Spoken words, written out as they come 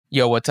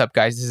Yo, what's up,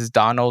 guys? This is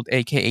Donald,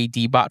 aka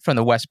D-Bot from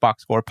the West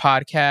Box Score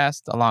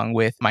podcast, along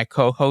with my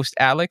co-host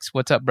Alex.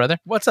 What's up, brother?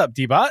 What's up,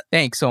 D-Bot?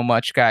 Thanks so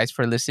much, guys,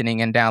 for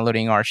listening and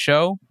downloading our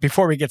show.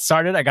 Before we get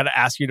started, I got to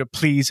ask you to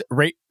please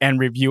rate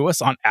and review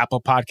us on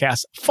Apple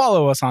Podcasts,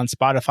 follow us on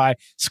Spotify,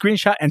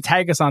 screenshot and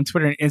tag us on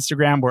Twitter and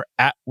Instagram. We're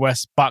at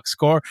West Box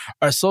Score.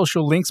 Our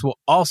social links will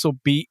also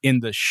be in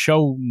the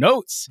show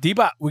notes.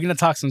 D-Bot, we're going to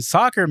talk some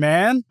soccer,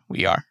 man.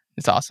 We are.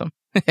 It's awesome.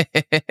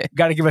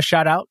 Got to give a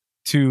shout out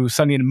to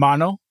Sonny and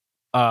Mano.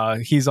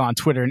 He's on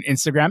Twitter and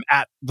Instagram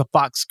at The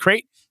Fox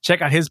Crate. Check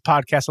out his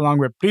podcast along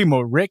with Primo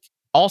Rick.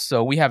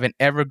 Also, we have an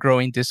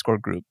ever-growing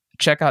Discord group.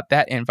 Check out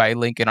that invite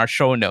link in our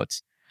show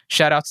notes.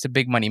 Shoutouts to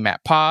Big Money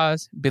Matt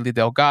Paz, Billy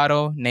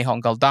Delgado,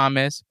 Nejon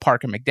Galdames,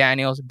 Parker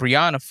McDaniels,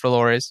 Brianna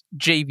Flores,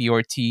 JV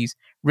Ortiz,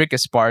 Rick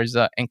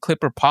Esparza, and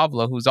Clipper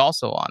Pablo, who's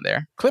also on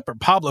there. Clipper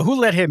Pablo, who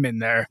let him in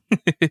there?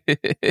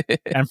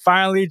 And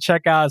finally,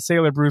 check out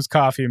Sailor Brews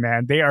Coffee,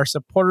 man. They are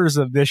supporters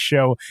of this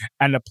show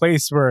and a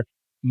place where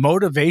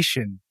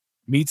motivation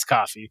meets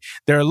coffee.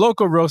 They're a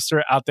local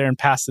roaster out there in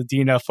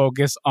Pasadena,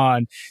 focused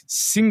on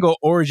single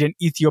origin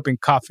Ethiopian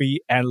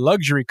coffee and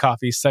luxury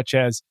coffees such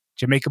as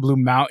Jamaica Blue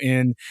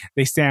Mountain.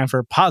 They stand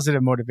for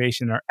positive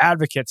motivation, are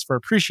advocates for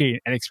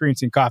appreciating and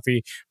experiencing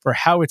coffee for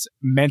how it's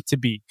meant to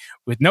be,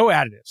 with no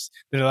additives,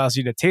 that allows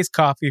you to taste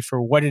coffee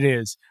for what it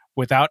is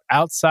without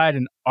outside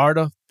and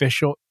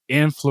artificial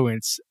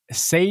influence.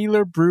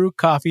 Sailor Brew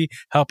Coffee,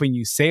 helping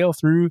you sail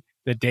through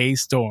the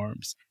day's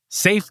storms.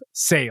 Safe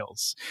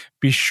sales.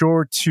 Be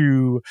sure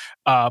to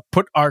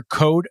put our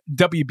code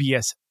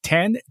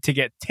WBS10 to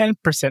get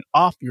 10%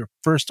 off your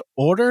first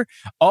order.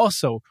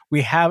 Also,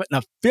 we have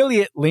an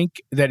affiliate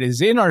link that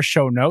is in our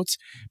show notes.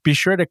 Be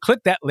sure to click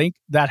that link.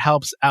 That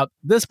helps out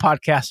this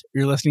podcast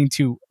you're listening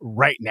to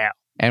right now.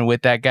 And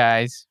with that,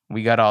 guys,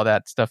 we got all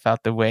that stuff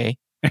out the way.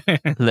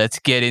 Let's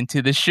get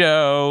into the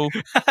show.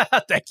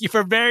 Thank you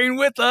for bearing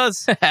with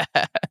us.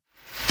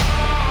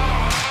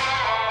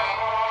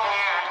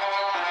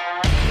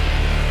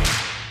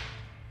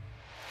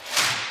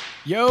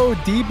 Yo,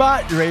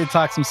 D-Bot, you ready to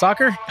talk some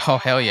soccer? Oh,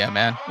 hell yeah,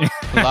 man.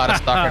 A lot of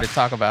soccer to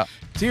talk about.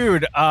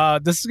 Dude,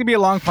 this is going to be a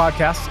long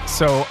podcast,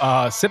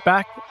 so sit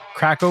back,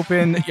 crack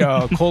open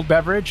a cold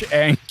beverage,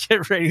 and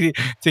get ready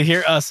to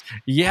hear us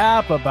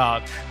yap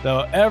about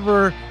the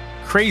ever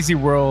crazy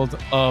world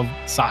of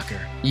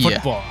soccer,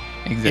 football,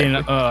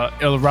 exactly.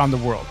 Around the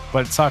world,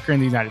 but soccer in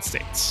the United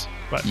States.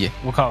 But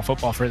we'll call it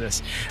football for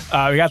this.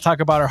 We got to talk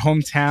about our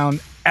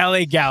hometown,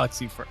 LA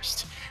Galaxy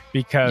first.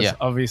 Because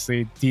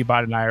obviously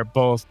D-Bot and I are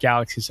both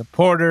Galaxy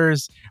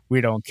supporters. We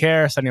don't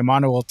care. Sonny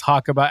Mano will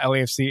talk about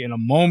LAFC in a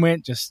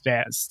moment. Just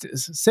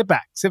sit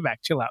back,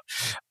 chill out.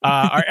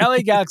 Our LA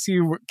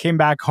Galaxy came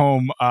back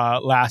home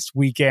last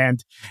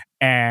weekend,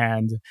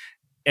 and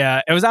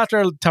it was after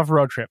a tough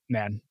road trip,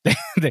 man.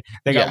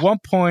 They got 1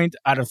 point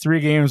out of 3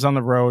 games on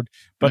the road,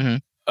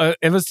 but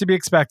it was to be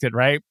expected,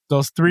 right?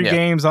 Those 3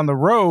 games on the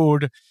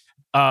road,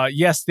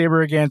 yes, they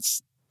were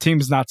against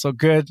teams not so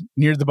good,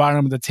 near the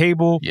bottom of the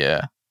table.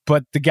 Yeah.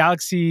 But the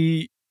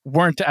Galaxy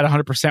weren't at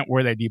 100%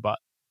 where they D-Bot.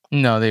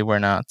 No, they were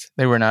not.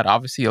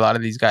 Obviously, a lot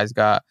of these guys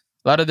got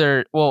a lot of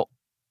their... Well,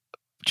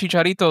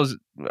 Chicharito's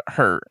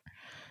hurt.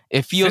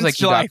 It feels like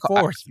he July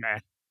got... 4th, man.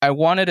 I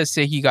wanted to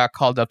say he got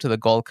called up to the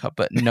Gold Cup,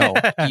 but no,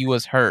 he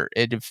was hurt.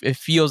 It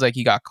feels like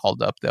he got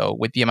called up, though,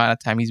 with the amount of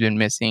time he's been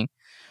missing.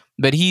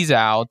 But he's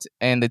out,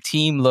 and the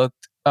team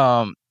looked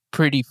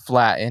pretty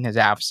flat in his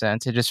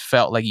absence. It just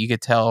felt like you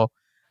could tell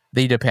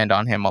they depend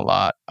on him a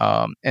lot.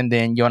 And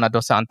then Jonah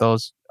Dos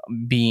Santos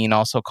being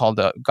also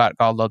got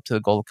called up to the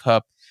Gold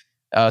Cup.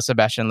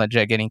 Sebastian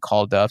Lletget getting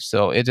called up.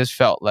 So it just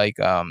felt like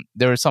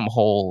there were some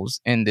holes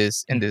in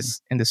this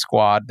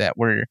squad that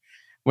were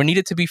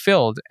needed to be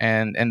filled,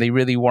 and they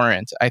really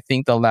weren't. I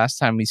think the last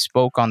time we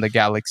spoke on the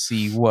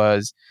Galaxy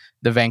was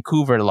the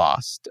Vancouver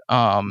loss.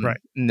 Right.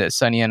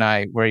 Sonny and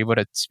I were able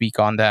to speak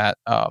on that,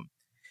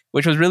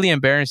 which was really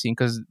embarrassing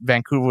because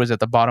Vancouver was at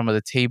the bottom of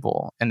the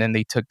table, and then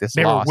they took this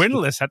loss. They were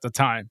winless at the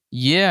time.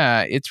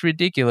 Yeah, it's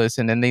ridiculous.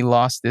 And then they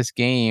lost this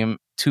game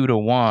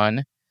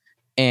 2-1.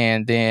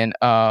 And then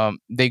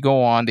they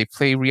go on, they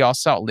play Real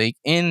Salt Lake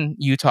in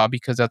Utah,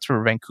 because that's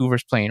where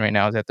Vancouver's playing right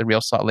now, is at the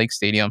Real Salt Lake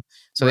Stadium.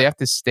 So they have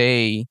to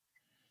stay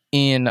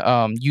in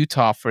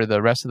Utah for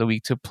the rest of the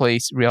week to play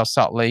Real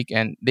Salt Lake.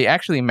 And they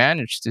actually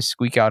managed to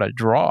squeak out a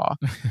draw.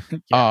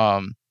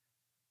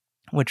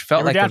 Which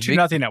felt like down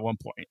 2-0 at one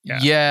point.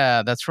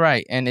 Yeah, that's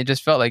right. And it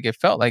just felt like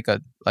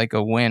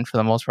a win for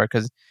the most part,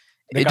 because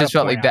it just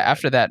felt like that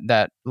after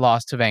that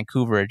loss to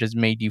Vancouver, it just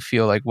made you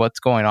feel like, what's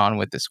going on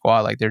with the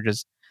squad? Like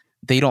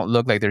they don't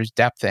look like there's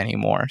depth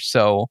anymore.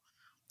 So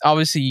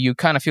obviously you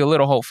kind of feel a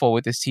little hopeful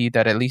with this team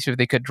that at least if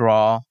they could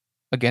draw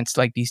against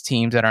like these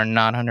teams that are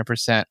not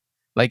 100%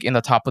 like in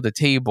the top of the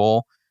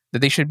table, that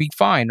they should be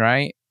fine,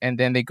 right? And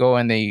then they go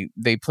and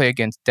they play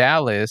against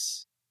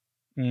Dallas.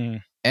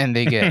 And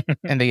they get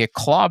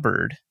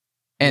clobbered,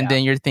 and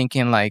then you're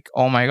thinking like,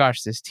 oh my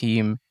gosh, this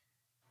team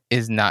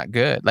is not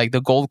good. Like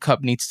the Gold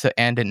Cup needs to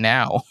end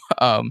now.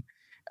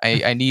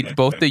 I need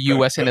both the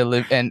U.S.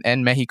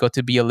 and Mexico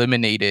to be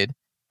eliminated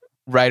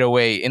right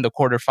away in the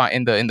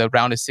in the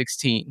round of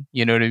 16.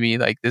 You know what I mean?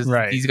 Like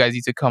these guys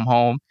need to come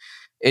home.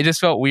 It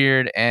just felt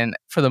weird, and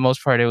for the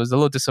most part, it was a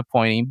little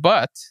disappointing.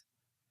 But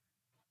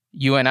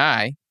you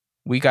and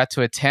we got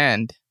to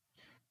attend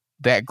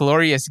that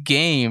glorious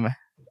game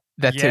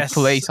that took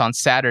place on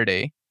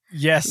Saturday.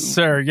 Yes,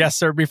 sir. Yes,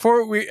 sir.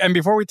 Before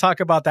we talk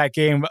about that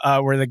game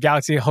where the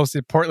Galaxy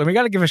hosted Portland, we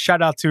got to give a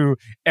shout out to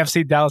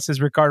FC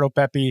Dallas's Ricardo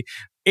Pepi,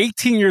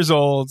 18 years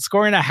old,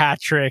 scoring a hat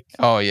trick.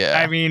 Oh yeah.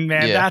 I mean,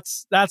 man,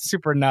 that's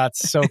super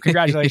nuts. So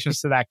congratulations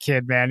to that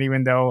kid, man.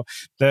 Even though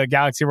the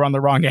Galaxy were on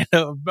the wrong end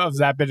of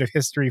that bit of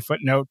history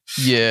footnote.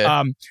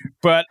 Yeah.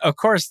 But of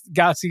course,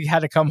 Galaxy had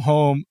to come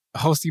home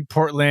hosting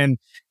Portland.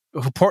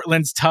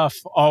 Portland's tough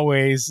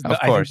always. Of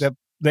course. I think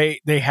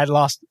they had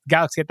lost.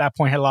 Galaxy at that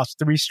point had lost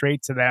 3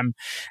 straight to them,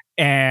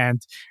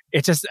 and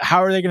it's just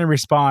how are they going to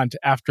respond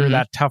after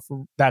that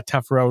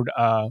tough road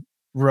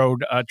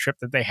trip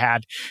that they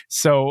had?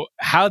 So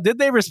how did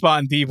they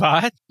respond,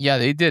 D-Bot? Yeah,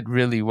 they did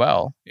really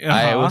well.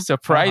 I was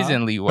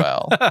surprisingly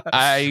well.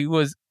 I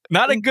was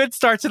not a good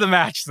start to the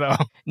match though.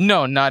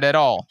 No, not at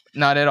all.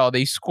 Not at all.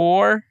 They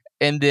score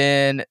and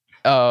then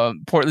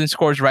Portland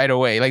scores right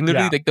away, like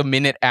literally like the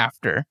minute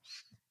after.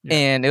 Yeah.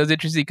 And it was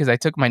interesting because I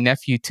took my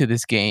nephew to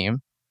this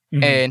game.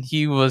 And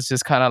he was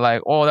just kind of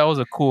like, "Oh, that was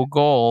a cool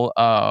goal."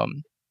 I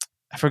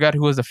forgot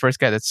who was the first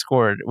guy that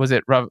scored. Was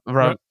it Ryan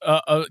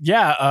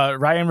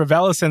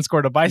Raveloson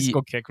scored a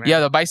bicycle kick, man. Yeah,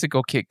 the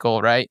bicycle kick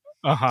goal, right?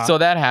 So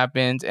that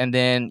happened, and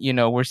then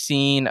we're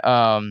seeing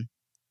that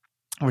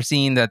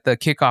the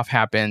kickoff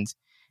happens,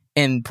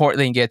 and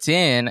Portland gets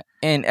in,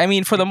 and I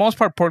mean, for the most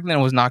part,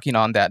 Portland was knocking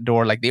on that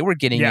door, like they were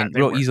getting in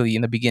real easily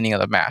in the beginning of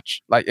the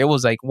match. Like it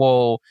was like,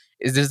 "Whoa,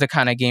 is this the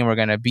kind of game we're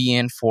gonna be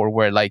in for?"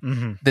 Where like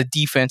the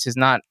defense is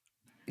not.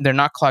 They're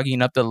not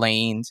clogging up the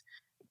lanes.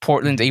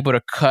 Portland's able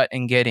to cut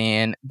and get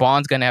in.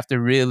 Bond's going to have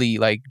to really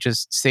like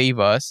just save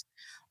us.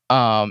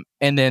 And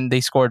then they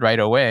scored right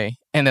away.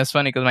 And that's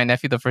funny because my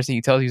nephew, the first thing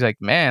he tells me, he's like,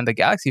 "Man, the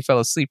Galaxy fell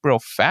asleep real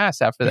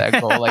fast after that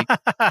goal."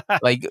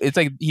 Like it's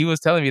like he was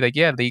telling me like,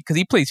 because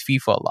he plays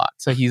FIFA a lot.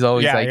 So he's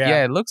always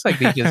it looks like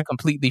they just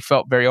completely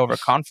felt very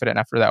overconfident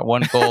after that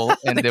one goal.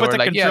 And they were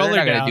like, they're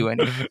not going to do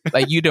anything.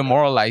 Like you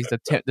demoralized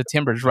the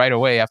Timbers right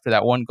away after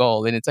that one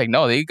goal. And it's like,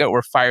 no,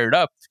 were fired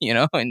up,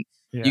 and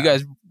you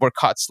guys were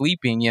caught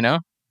sleeping,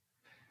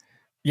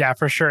 Yeah,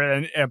 for sure.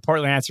 And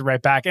Portland answered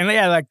right back. And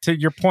yeah, like to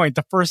your point,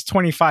 the first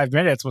 25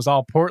 minutes was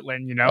all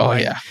Portland,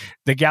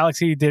 The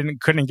Galaxy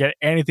couldn't get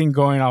anything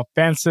going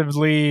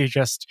offensively,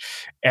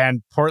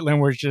 and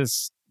Portland was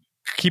just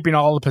keeping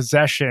all the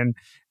possession.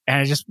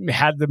 And it just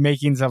had the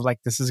makings of like,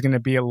 this is going to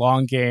be a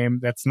long game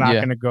that's not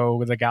going to go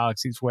with the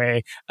Galaxy's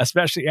way,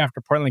 especially after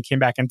Portland came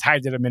back and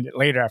tied it a minute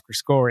later after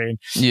scoring.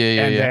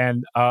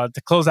 Then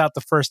to close out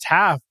the first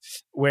half,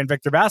 when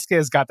Victor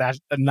Vasquez got a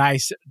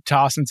nice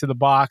toss into the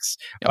box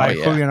by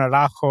Julian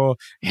Araujo,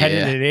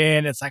 headed it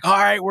in. It's like, all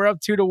right, we're up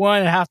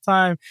 2-1 at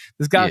halftime.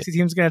 This Galaxy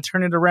team's going to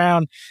turn it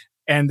around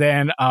and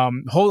then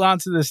hold on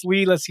to this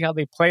lead. Let's see how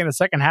they play in the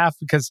second half,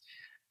 because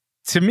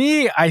to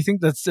me, I think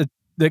that's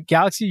the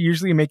Galaxy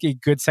usually make a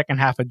good second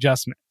half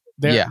adjustment.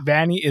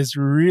 Vanny is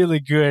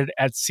really good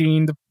at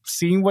seeing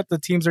what the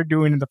teams are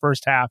doing in the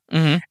first half,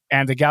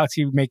 and the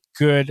Galaxy make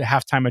good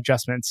halftime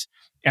adjustments.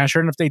 And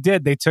sure enough, they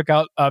did. They took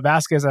out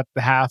Vasquez at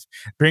the half,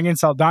 bring in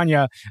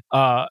Saldana,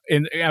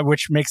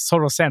 which makes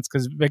total sense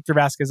because Victor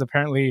Vasquez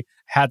apparently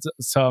had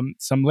some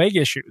leg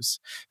issues.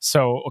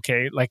 So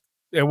it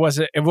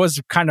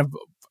was kind of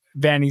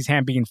Vanny's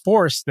hand being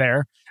forced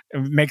there.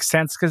 It makes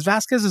sense because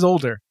Vasquez is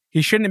older.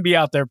 He shouldn't be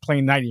out there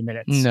playing 90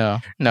 minutes. No.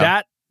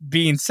 That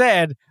being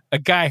said, a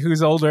guy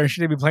who's older and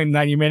shouldn't be playing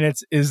 90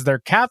 minutes is their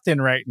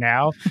captain right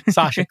now,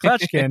 Sasha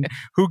Klechkin,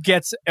 who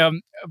gets a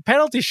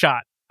penalty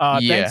shot.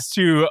 Thanks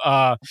to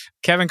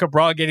Kevin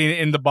Cabral getting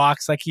in the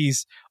box like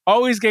he's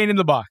always getting in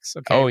the box.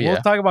 Okay, we'll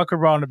talk about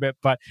Cabral in a bit,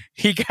 but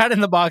he got in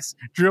the box,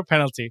 drew a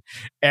penalty,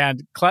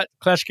 and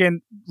Klechkin,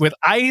 with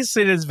ice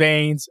in his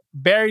veins,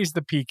 buries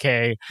the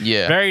PK.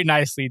 Very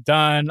nicely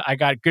done. I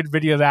got good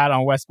video of that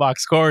on Westbox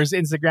Scores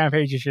Instagram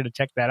page. You should have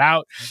checked that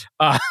out.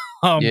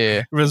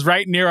 It was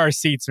right near our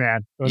seats,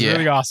 man. It was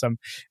really awesome.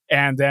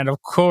 And then,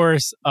 of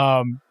course,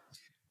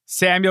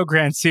 Samuel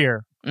Grandsir.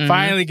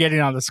 Finally getting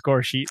on the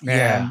score sheet,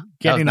 man.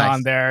 Getting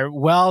on there.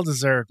 Well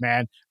deserved,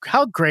 man.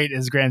 How great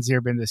has Grandsir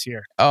been this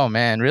year? Oh,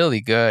 man. Really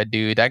good,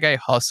 dude. That guy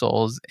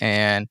hustles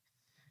and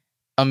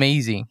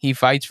amazing. He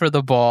fights for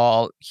the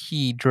ball.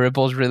 He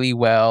dribbles really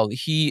well.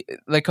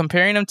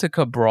 Comparing him to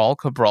Cabral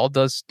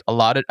does a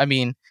lot of,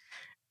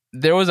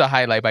 there was a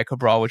highlight by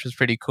Cabral, which was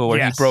pretty cool,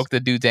 where he broke the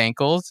dude's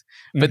ankles.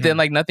 But then,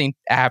 nothing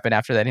happened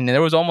after that. And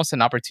there was almost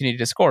an opportunity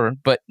to score.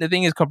 But the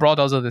thing is, Cabral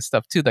does all this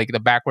stuff, too. Like,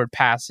 the backward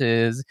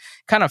passes,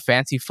 kind of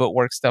fancy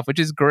footwork stuff, which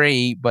is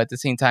great. But at the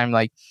same time,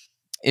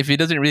 if it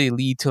doesn't really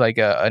lead to,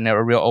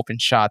 a real open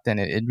shot, then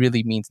it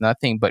really means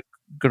nothing. But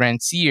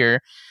Grandsir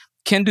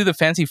can do the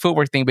fancy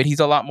footwork thing, but he's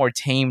a lot more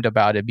tamed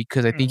about it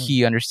because I think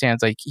he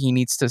understands, he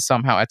needs to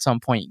somehow, at some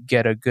point,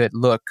 get a good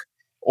look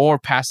or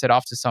pass it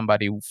off to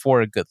somebody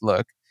for a good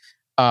look.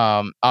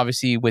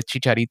 Obviously with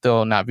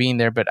Chicharito not being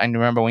there, but I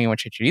remember when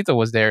Chicharito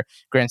was there,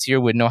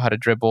 Grandsir would know how to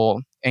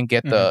dribble and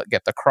get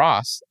the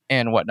cross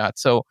and whatnot.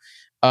 So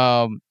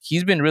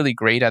he's been really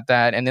great at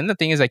that. And then the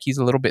thing is, like, he's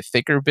a little bit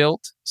thicker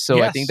built,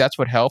 so I think that's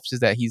what helps, is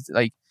that he's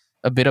like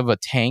a bit of a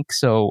tank.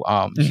 So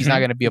he's not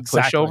going to be a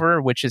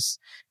pushover, which is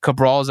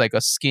Cabral is like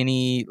a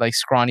skinny, like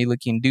scrawny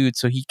looking dude,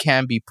 so he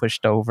can be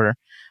pushed over.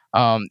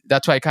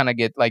 That's why I kind of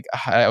get like,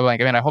 I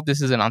mean, I hope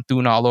this isn't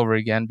Antuna all over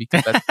again,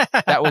 because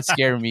that would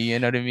scare me. You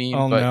know what I mean?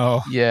 Oh,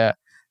 no. Yeah.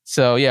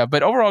 So yeah,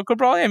 but overall,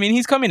 Cabral, I mean,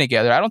 he's coming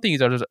together. I don't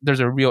think there's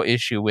a real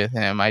issue with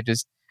him. I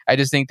just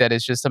think that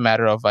it's just a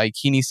matter of, like,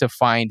 he needs to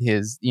find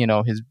his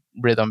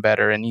rhythm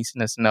better, and he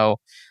needs to know,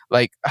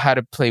 like, how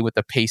to play with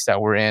the pace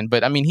that we're in.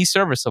 But I mean, he's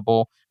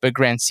serviceable, but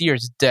Grandsir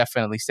is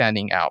definitely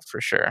standing out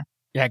for sure.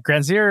 Yeah,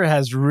 Grandsir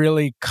has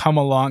really come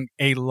along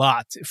a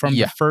lot from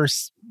the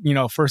first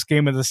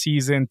game of the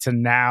season to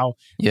now.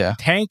 Yeah.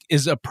 Tank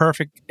is a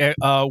perfect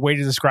way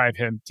to describe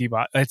him,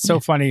 D-Bot. It's so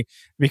funny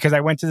because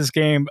I went to this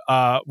game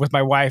with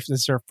my wife.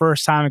 This is her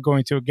first time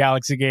going to a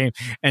Galaxy game.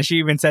 And she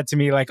even said to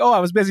me, like, oh, I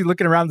was busy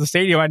looking around the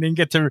stadium. I didn't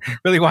get to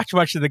really watch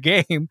much of the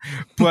game.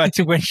 But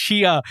when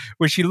she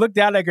looked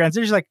down at Grandsir,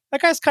 she's like, that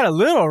guy's kind of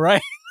little,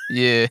 right?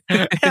 Yeah.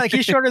 Like,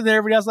 he's shorter than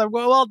everybody else. Like,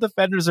 well,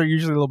 defenders are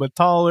usually a little bit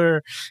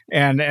taller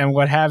and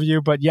what have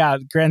you. But yeah,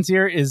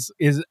 Grandsir is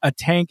a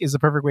tank, is the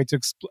perfect way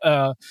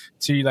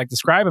to like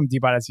describe him,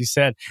 D-Bot, as you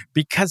said,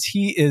 because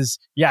he's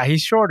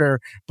shorter,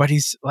 but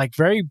he's like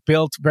very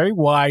built, very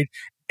wide.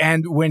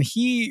 And when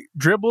he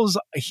dribbles,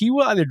 he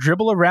will either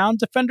dribble around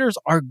defenders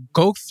or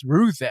go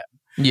through them.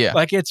 Yeah.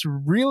 Like, it's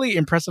really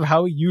impressive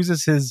how he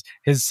uses his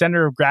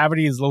center of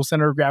gravity, his low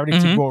center of gravity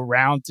to go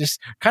around,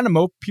 just kind of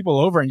mope people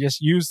over and just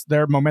use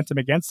their momentum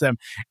against them.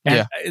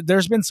 And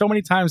there's been so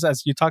many times,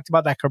 as you talked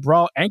about, that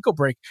Cabral ankle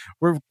break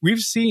where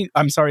we've seen,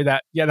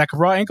 that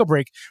Cabral ankle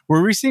break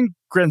where we've seen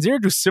Grandsir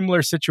do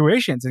similar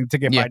situations and to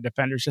get by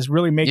defenders, just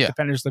really make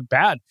defenders look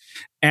bad.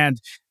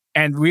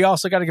 And we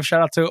also got to give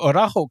shout out to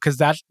Araujo, because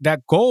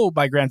that goal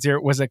by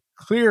Grandsir was a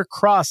clear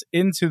cross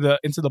into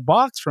the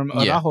box from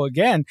Araujo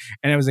again,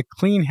 and it was a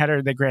clean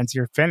header that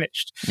Grandsir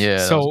finished. Yeah,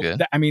 so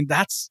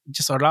that's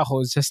just, Araujo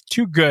is just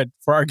too good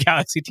for our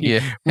Galaxy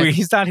team. Yeah.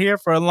 He's not here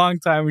for a long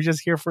time. We're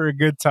just here for a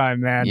good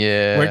time, man.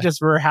 Yeah,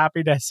 we're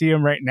happy to see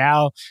him right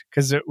now,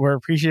 because we're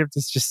appreciative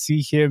to just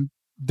see him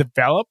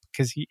develop,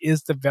 because he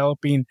is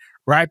developing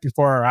right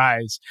before our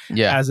eyes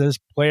as this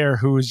player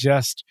who is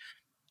just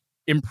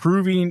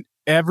improving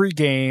every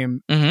game.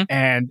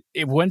 And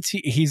once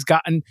he's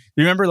gotten,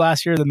 remember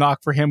last year the knock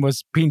for him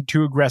was being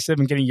too aggressive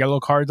and getting yellow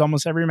cards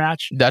almost every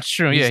match. That's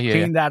true. He's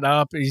cleaned that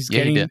up. He's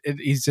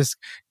just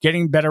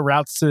getting better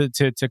routes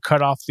to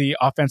cut off the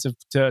offensive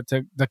to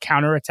the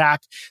counter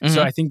attack.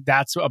 So I think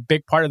that's a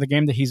big part of the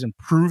game that he's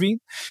improving.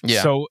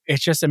 So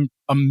it's just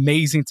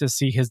amazing to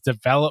see his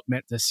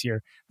development this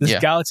year. This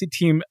Galaxy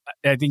team,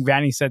 I think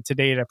Vanny said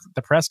today at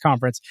the press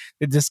conference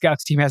that this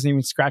Galaxy team hasn't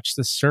even scratched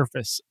the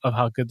surface of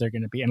how good they're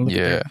going to be. And look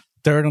at their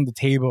third on the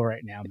table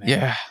right now, man.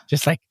 Yeah.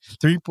 Just like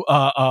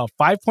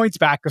 5 points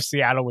back of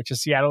Seattle, which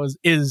Seattle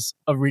is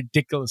a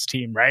ridiculous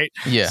team, right?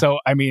 Yeah. So,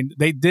 I mean,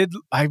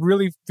 I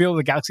really feel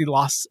the Galaxy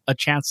lost a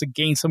chance to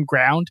gain some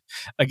ground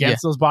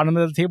against those bottom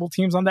of the table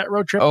teams on that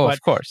road trip. Oh, but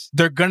of course.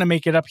 They're going to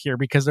make it up here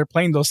because they're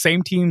playing those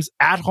same teams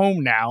at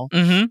home now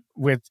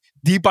with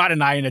D-Bot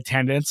and I in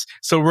attendance.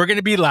 So we're going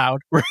to be loud.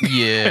 We're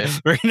going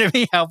to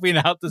be helping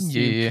out the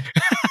team.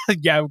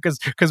 Yeah,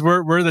 because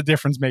we're the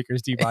difference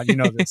makers, D-Bot. You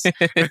know this.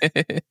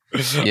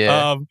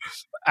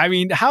 I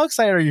mean, how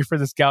excited are you for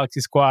this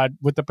Galaxy squad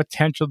with the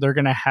potential they're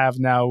going to have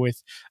now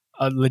with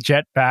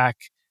Lletget back?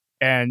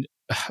 And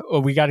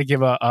we got to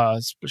give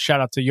a shout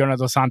out to Jonah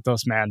Dos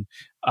Santos, man.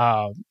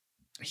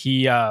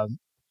 He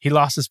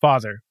lost his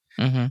father,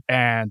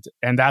 and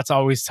that's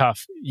always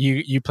tough.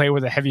 You play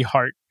with a heavy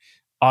heart,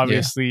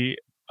 obviously,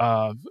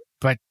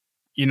 but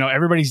you know,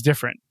 everybody's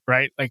different,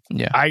 right? Like,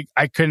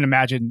 I couldn't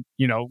imagine,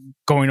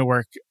 going to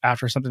work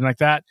after something like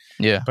that.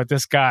 Yeah. But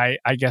this guy,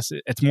 I guess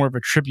it's more of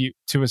a tribute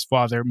to his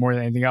father more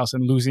than anything else,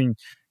 and losing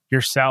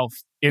yourself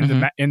in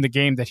the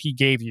game that he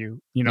gave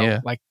you,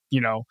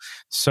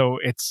 so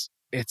it's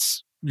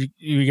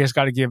you guys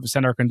got to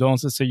send our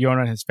condolences to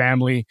Jonah and his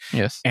family.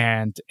 Yes.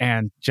 And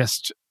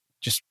just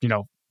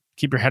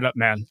keep your head up,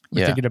 man.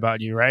 We're thinking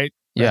about you, right?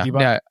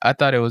 Yeah. I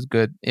thought it was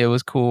good. It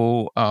was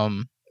cool.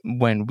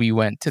 When we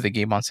went to the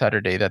game on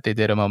Saturday, that they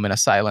did a moment of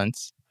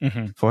silence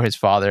for his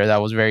father.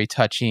 That was very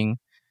touching.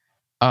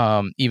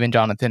 Even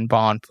Jonathan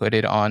Bond put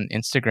it on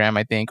Instagram,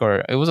 I think,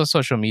 or it was on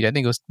social media. I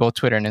think it was both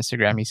Twitter and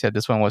Instagram. He said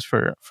this one was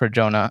for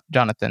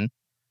Jonathan,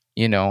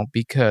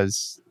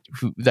 because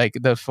like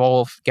the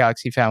full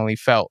Galaxy family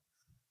felt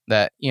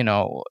that,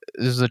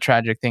 this is a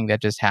tragic thing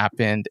that just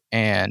happened,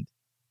 and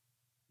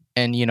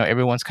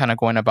everyone's kind of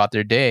going about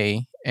their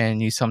day,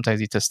 and you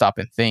sometimes need to stop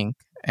and think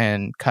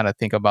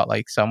about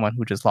like someone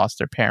who just lost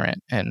their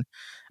parent. And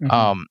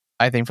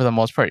I think for the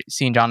most part,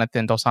 seeing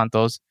Jonathan Dos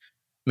Santos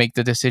make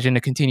the decision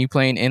to continue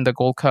playing in the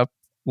Gold Cup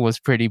was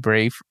pretty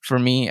brave for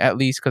me, at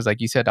least, because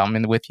like you said, I'm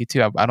in with you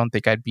too. I don't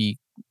think I'd be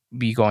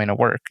be going to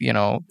work,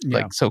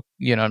 like, so,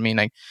 you know what I mean?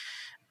 Like,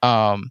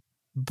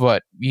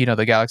 but,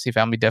 the Galaxy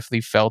family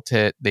definitely felt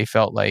it. They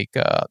felt like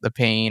the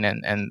pain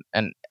and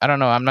I don't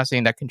know. I'm not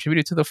saying that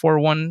contributed to the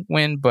 4-1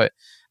 win, but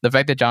the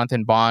fact that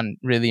Jonathan Bond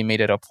really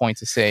made it a point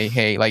to say,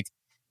 hey, like,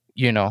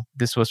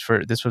 this was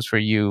for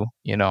you,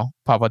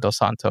 Papa Dos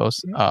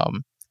Santos.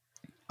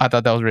 I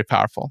thought that was really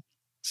powerful.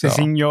 So.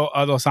 Cicinho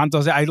Dos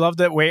Santos. I love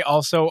that way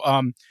also.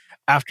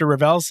 After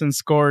Ravelson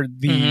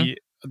scored the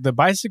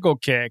bicycle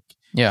kick,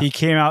 he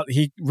came out,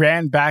 he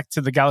ran back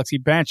to the Galaxy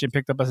bench and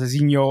picked up a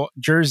Cicinho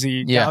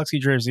jersey, Galaxy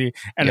jersey,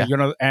 and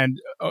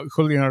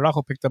Julian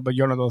Araujo picked up a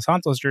Jonah Dos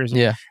Santos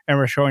jersey, and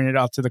we're showing it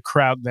out to the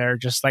crowd there,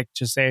 just like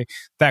to say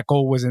that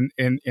goal was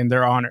in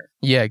their honor.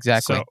 Yeah,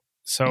 exactly.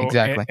 So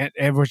exactly.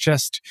 It was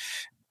just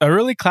a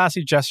really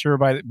classy gesture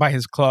by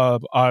his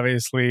club,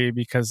 obviously,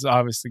 because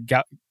obviously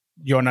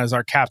Jonah is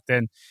our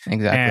captain.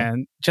 Exactly.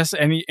 And just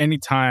any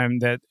time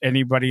that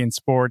anybody in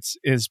sports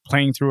is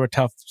playing through a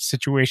tough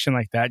situation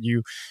like that,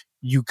 you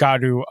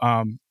got to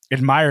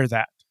admire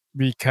that,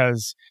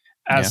 because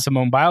as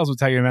Simone Biles would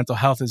tell you, mental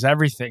health is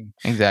everything.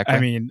 Exactly. I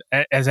mean,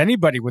 as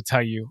anybody would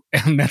tell you,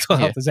 mental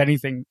health is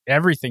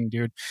everything,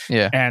 dude.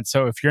 Yeah. And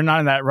so if you're not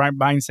in that right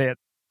mindset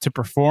to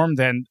perform,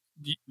 then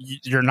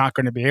you're not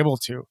going to be able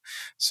to.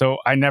 So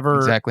I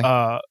never,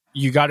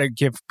 you got to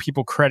give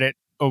people credit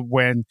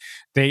when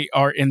they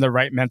are in the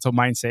right mental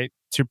mindset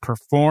to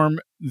perform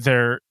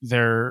their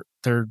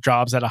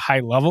jobs at a high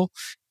level.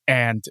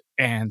 And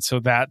so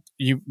that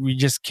we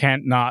just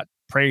can't not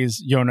praise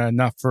Jonah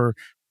enough for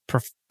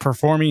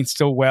performing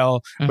still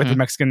well with the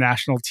Mexican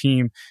national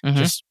team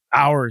just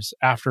hours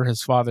after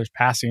his father's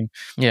passing.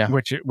 Yeah,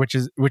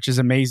 which is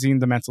amazing.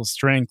 The mental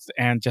strength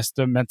and just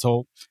the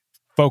mental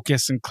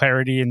focus and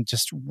clarity and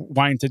just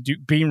wanting to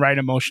being right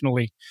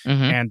emotionally.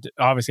 And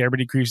obviously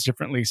everybody grieves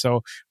differently,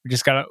 so we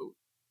just gotta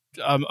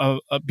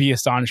be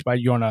astonished by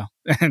Jonah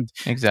and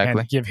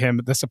give him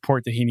the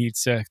support that he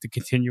needs to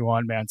continue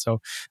on, man. So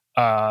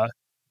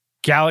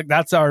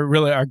that's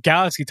our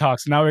Galaxy talk.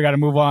 So now we got to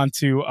move on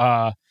to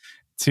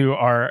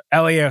our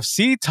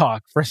LAFC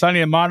talk for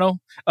Sonny and Mano.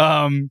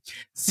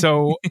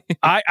 So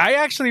I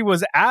actually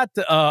was at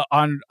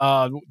on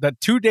the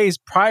 2 days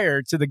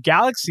prior to the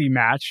Galaxy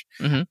match.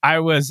 I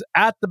was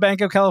at the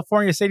Bank of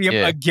California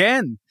Stadium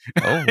again.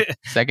 Oh,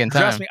 second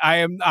time. Trust me,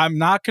 I'm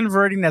not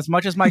converting as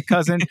much as my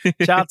cousin.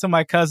 Shout out to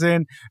my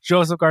cousin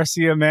Joseph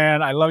Garcia,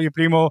 man. I love you,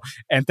 primo,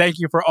 and thank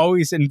you for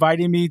always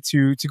inviting me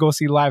to go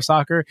see live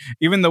soccer.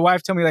 Even the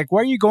wife told me, like,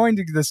 why are you going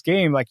to this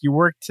game? Like, you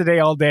worked today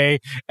all day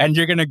and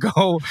you're gonna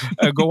go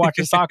watch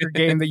a soccer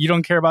game that you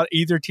don't care about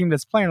either team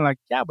that's playing. I'm like,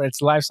 yeah, but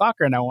it's live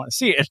soccer and I want to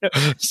see it.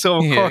 So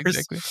of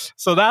course,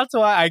 so that's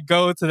why I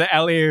go to the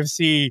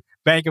LAFC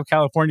Bank of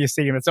California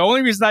Stadium. It's the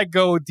only reason I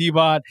go,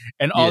 D-Bot,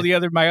 and all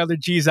my other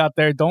G's out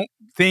there. Don't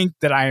think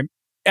that I'm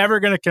ever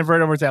going to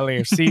convert over to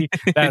LAFC.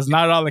 That is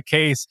not at all the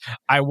case.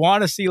 I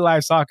want to see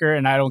live soccer,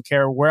 and I don't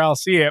care where I'll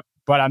see it,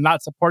 but I'm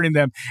not supporting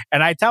them.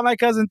 And I tell my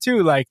cousin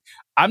too, like,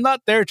 I'm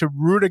not there to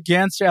root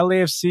against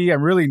LAFC.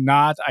 I'm really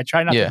not. I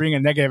try not to bring a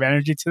negative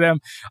energy to them.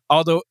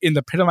 Although in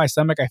the pit of my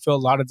stomach, I feel a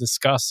lot of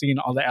disgust seeing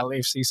all the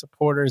LAFC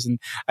supporters, and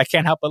I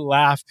can't help but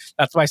laugh.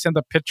 That's why I sent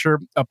a picture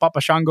of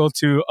Papa Shango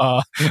to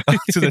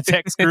the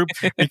text group,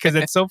 because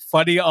it's so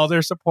funny, all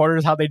their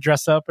supporters, how they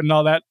dress up and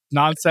all that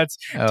nonsense.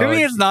 To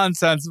me, it's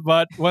nonsense.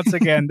 But once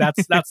again,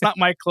 that's not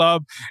my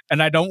club,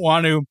 and I don't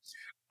want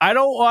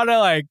to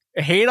like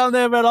hate on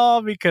them at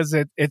all, because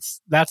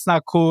that's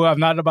not cool. I'm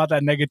not about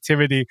that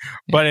negativity,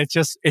 but it's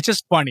just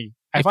funny.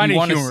 If you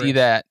want to see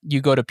that,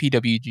 you go to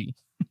PWG.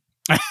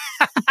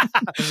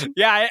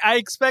 Yeah, I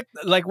expect,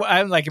 like,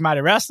 I'm like, am I at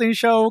a wrestling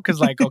show? Because,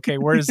 like, okay,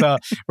 where's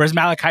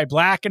Malachi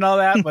Black and all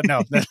that? But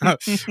no,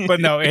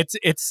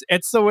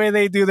 it's the way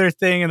they do their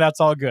thing, and that's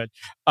all good.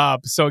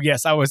 So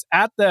yes, I was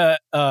at the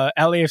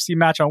LAFC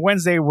match on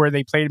Wednesday where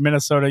they played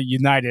Minnesota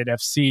United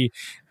FC.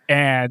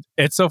 And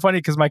it's so funny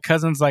because my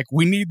cousin's like,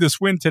 we need this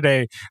win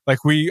today.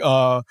 Like, we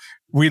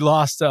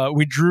lost,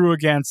 we drew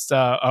against,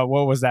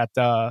 what was that?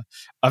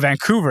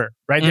 Vancouver,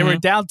 right? They were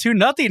down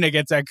 2-0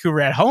 against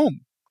Vancouver at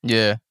home.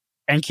 Yeah.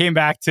 And came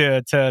back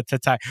to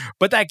tie.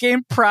 But that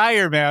game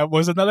prior, man,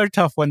 was another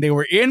tough one. They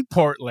were in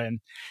Portland,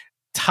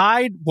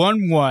 tied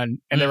 1-1,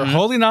 and they were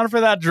holding on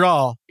for that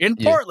draw in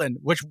Portland,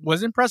 which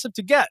was impressive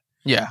to get.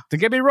 Yeah. Don't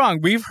get me wrong.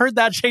 We've heard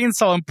that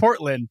chainsaw in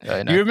Portland.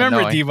 You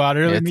remember, D-Bot,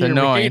 earlier in the year,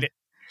 we hate it.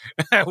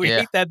 We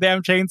hate that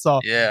damn chainsaw.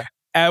 Yeah.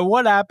 And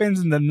what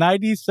happens in the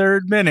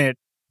 93rd minute?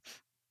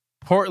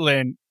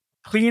 Portland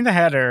clean the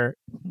header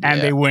and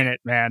they win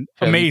it, man.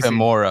 Amazing.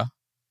 Mora,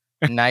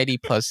 90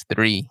 plus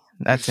 3.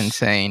 That's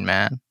insane,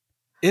 man.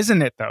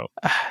 Isn't it though?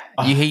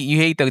 You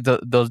hate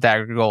those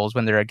dagger goals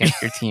when they're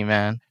against your team,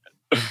 man.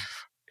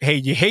 Hey,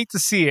 you hate to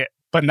see it,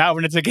 but not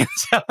when it's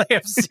against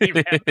LAFC,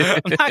 man.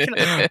 I'm not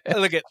gonna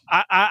look at.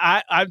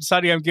 I'm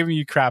sorry, I'm giving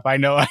you crap. I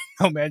know,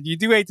 man. You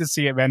do hate to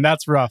see it, man.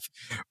 That's rough.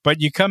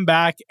 But you come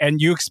back and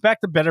you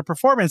expect a better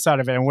performance out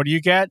of it. And what do you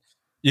get?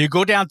 You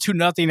go down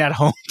 2-0 at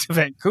home to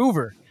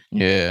Vancouver.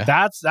 Yeah,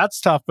 that's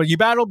tough. But you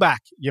battle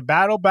back. You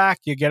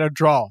get a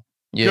draw.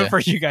 Yeah. Good for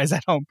you guys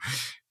at home.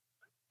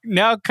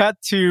 now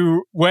cut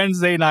to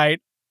Wednesday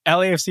night.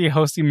 LAFC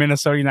hosting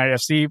Minnesota United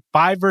FC,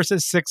 5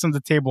 versus 6 on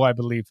the table, I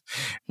believe.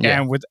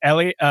 Yeah. And with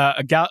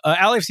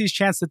LAFC's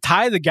chance to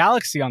tie the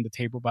Galaxy on the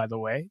table, by the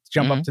way,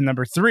 jump up to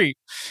number 3.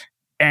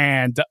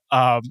 And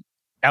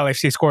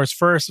LAFC scores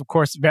first. Of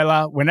course,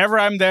 Vela, whenever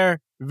I'm there,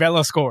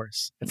 Vela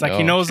scores. It's like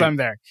he knows I'm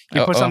there. He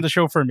puts on the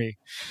show for me.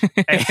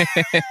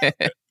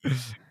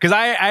 Because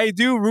I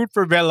do root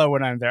for Vela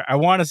when I'm there. I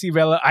want to see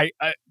Vela.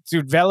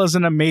 Dude, Vela's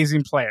an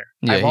amazing player.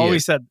 Yeah, I've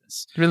always said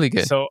this. Really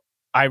good. So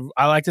I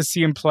like to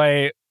see him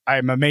play.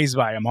 I'm amazed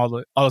by him all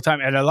the time.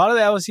 And a lot of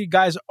the LSC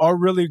guys are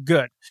really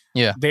good.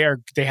 Yeah. They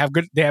have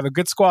a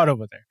good squad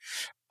over there.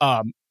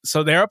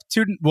 So they're up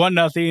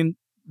 1-0.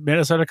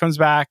 Minnesota comes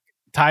back,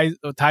 ties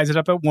it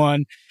up at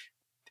 1,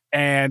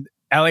 and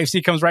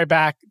LAFC comes right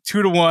back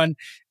 2-1,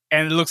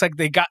 and it looks like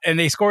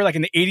they score like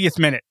in the 80th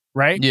minute,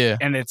 right? Yeah.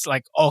 And it's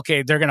like,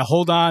 okay, they're gonna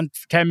hold on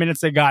for 10 minutes,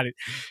 they got it.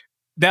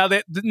 Now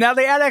they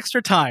add extra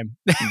time.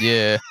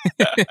 Yeah.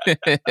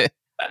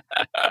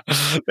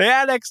 They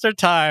had extra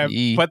time,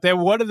 but then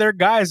one of their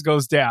guys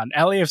goes down.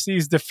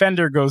 LAFC's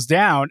defender goes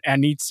down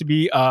and needs to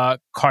be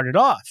carted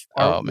off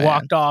or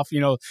walked off.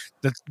 The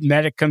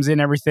medic comes in,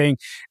 everything.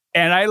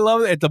 And I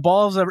love it. The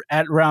balls are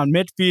at around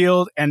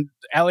midfield, and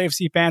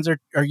LAFC fans are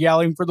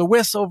yelling for the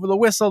whistle,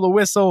 the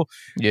whistle.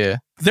 Yeah.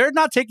 They're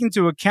not taking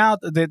into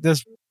account that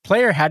this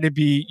player had to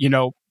be,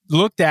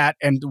 looked at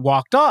and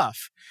walked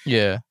off.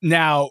 Yeah.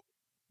 Now,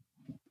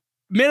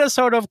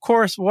 Minnesota, of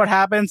course, what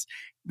happens?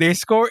 They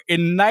score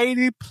in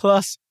 90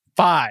 plus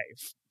 5.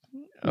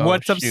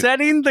 What's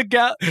upsetting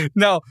why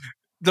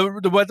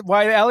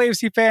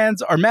LAFC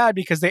fans are mad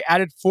because they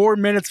added 4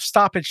 minutes of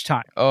stoppage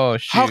time. Oh,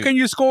 shoot. How can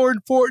you score in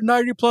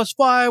 90 plus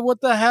 5? What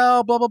the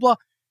hell? Blah, blah, blah.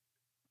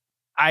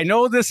 I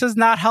know this is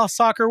not how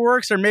soccer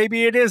works, or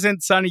maybe it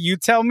isn't, Sonny. You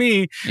tell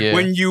me. Yeah.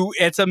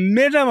 It's a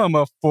minimum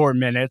of 4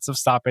 minutes of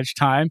stoppage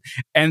time,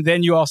 and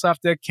then you also have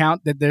to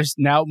account that there's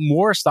now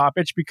more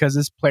stoppage because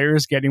this player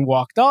is getting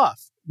walked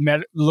off,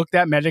 looked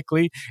at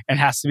medically, and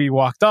has to be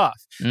walked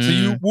off. So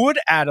you would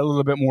add a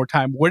little bit more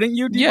time, wouldn't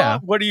you? Yeah.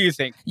 What do you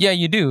think? Yeah,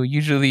 you do.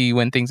 Usually,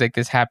 when things like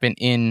this happen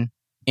in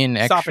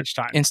stoppage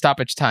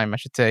time, I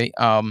should say,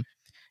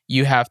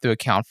 you have to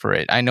account for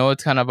it. I know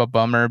it's kind of a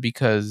bummer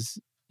because,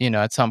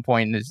 at some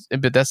point,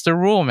 but that's the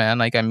rule, man.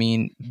 Like, I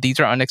mean, these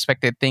are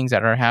unexpected things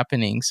that are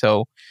happening.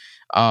 So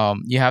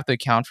you have to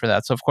account for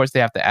that. So, of course, they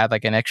have to add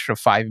like an extra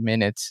 5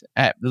 minutes,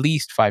 at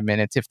least 5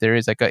 minutes, if there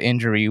is like an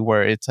injury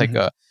where it's like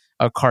a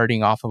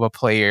carting off of a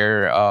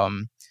player.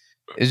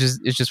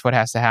 It's just what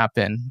has to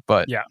happen.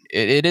 But yeah,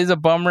 it is a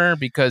bummer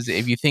because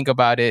if you think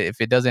about it,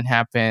 if it doesn't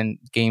happen,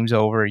 game's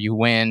over, you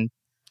win.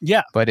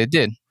 Yeah. But it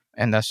did.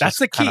 And that's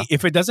the key.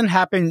 If it doesn't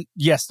happen,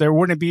 yes, there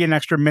wouldn't be an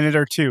extra minute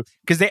or two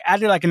because they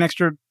added like an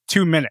extra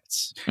 2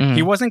 minutes.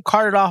 He wasn't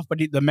carted off, but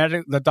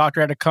the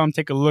doctor had to come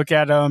take a look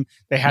at him.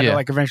 They had to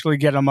like eventually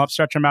get him up,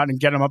 stretch him out, and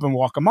get him up and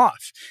walk him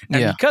off.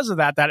 And because of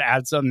that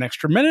adds an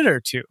extra minute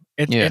or two.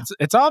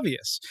 It's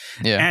obvious.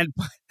 Yeah. And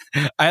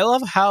I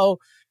love how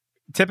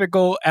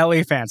typical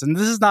LA fans, and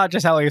this is not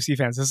just LAFC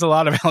fans, there's a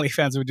lot of LA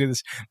fans who do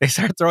this. They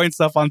start throwing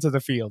stuff onto the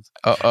field.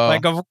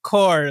 Like, of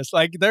course,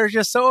 like they're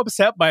just so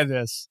upset by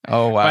this.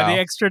 Oh, wow. By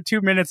the extra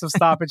 2 minutes of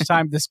stoppage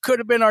time. This could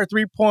have been our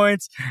 3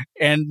 points.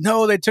 And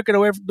no, they took it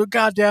away from the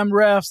goddamn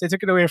refs. They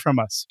took it away from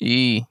us.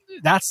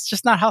 That's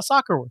just not how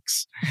soccer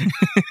works.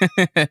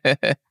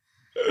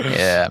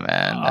 Yeah,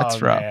 man.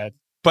 That's rough. Man.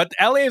 But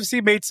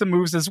LAFC made some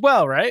moves as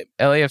well, right?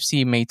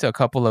 LAFC made a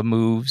couple of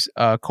moves.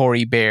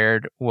 Corey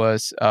Baird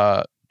was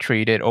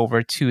traded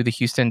over to the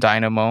Houston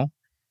Dynamo,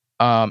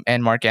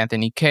 and Mark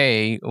Anthony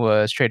Kaye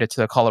was traded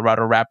to the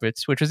Colorado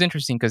Rapids, which was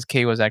interesting because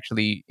Kaye was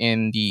actually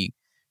in the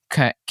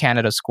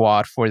Canada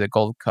squad for the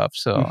Gold Cup.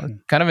 So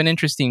kind of an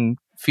interesting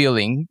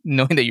feeling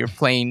knowing that you're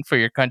playing for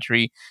your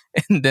country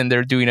and then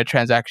they're doing a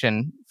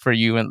transaction for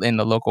you in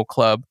the local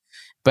club.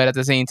 But at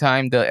the same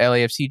time, the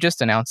LAFC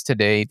just announced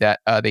today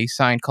that they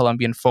signed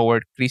Colombian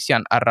forward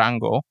Cristian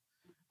Arango.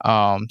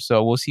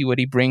 So we'll see what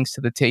he brings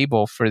to the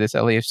table for this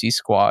LAFC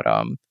squad.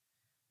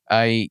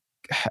 I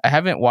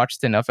haven't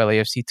watched enough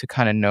LAFC to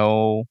kind of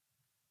know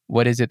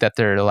what is it that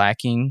they're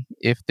lacking.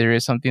 If there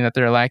is something that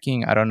they're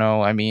lacking, I don't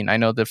know. I mean, I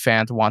know the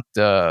fans want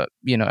LA,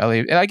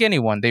 like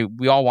anyone,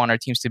 we all want our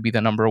teams to be the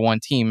number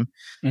 1 team.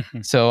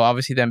 So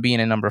obviously them being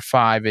in number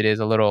 5, it is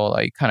a little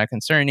like kind of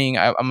concerning.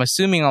 I'm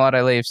assuming a lot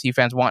of LAFC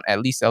fans want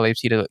at least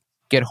LAFC to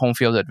get home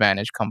field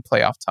advantage come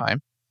playoff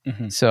time.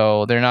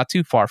 So they're not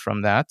too far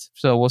from that.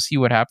 So we'll see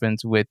what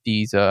happens with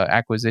these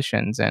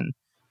acquisitions and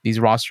these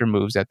roster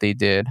moves that they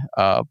did.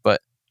 But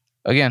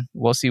again,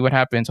 we'll see what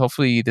happens.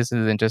 Hopefully this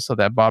isn't just so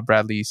that Bob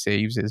Bradley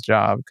saves his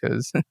job,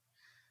 because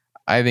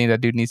I think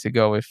that dude needs to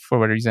go if for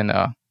whatever reason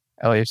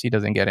LAFC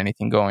doesn't get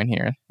anything going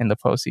here in the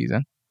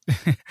postseason.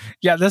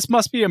 Yeah, this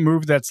must be a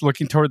move that's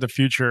looking toward the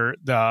future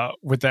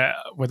with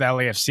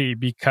LAFC,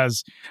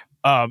 because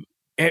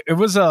it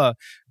was a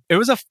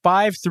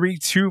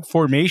 5-3-2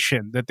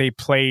 formation that they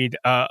played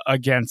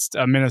against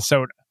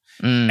Minnesota.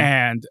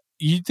 And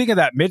you think of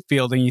that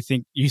midfield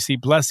and you see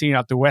Blessing,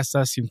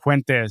 Atuesta,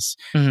 Cifuentes,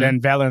 then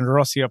Valen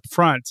Rossi up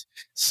front.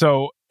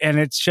 So and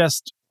it's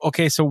just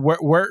okay. So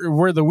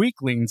where the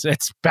weaklings?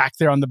 It's back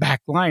there on the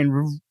back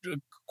line,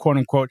 quote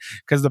unquote,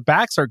 because the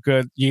backs are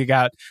good. You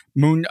got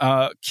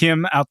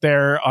Kim out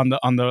there on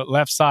the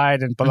left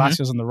side, and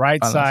Palacios on the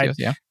right side,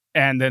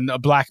 and then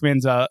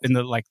Blackman's in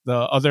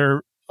the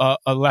other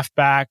left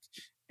back,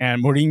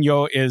 and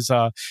Mourinho is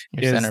a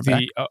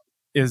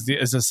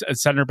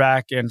center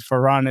back, and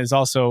Ferran is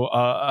also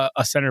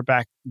a center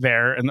back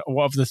there, and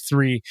of the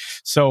three.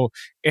 So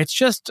it's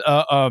just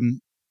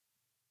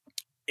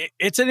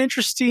it's an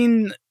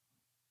interesting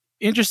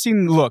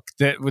look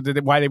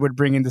why they would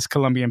bring in this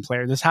Colombian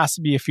player. This has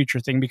to be a future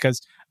thing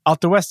because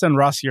Atuesta and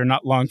Rossi are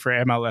not long for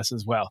MLS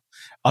as well.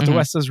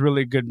 Atuesta is a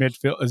really good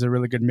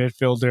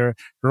midfielder.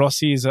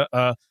 Rossi is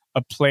a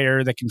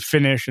player that can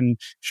finish and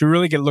should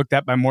really get looked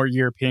at by more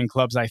European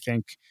clubs, I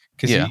think,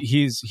 because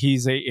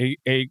he's a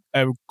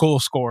goal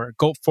scorer,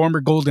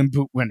 former Golden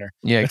Boot winner.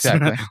 Yeah,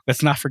 exactly.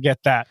 Let's not forget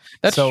that.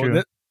 That's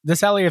true.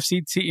 This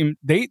LAFC team,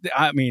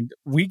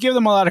 we give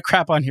them a lot of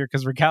crap on here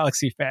because we're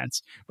Galaxy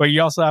fans, but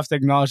you also have to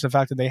acknowledge the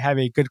fact that they have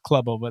a good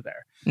club over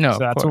there. No, so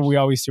that's what we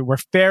always do. We're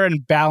fair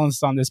and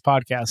balanced on this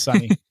podcast,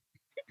 Sonny.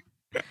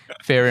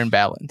 Fair and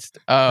balanced.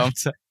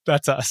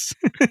 That's us.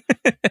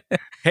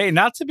 Hey,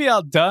 not to be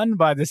outdone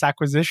by this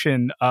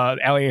acquisition,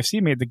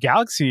 LAFC made. The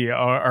Galaxy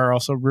are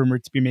also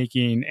rumored to be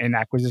making an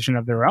acquisition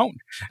of their own,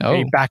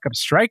 a backup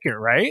striker,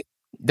 right?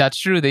 That's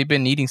true. They've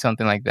been needing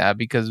something like that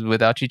because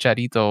without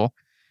Chicharito,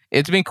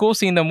 it's been cool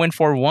seeing them win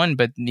 4-1,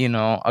 but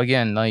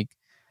again, like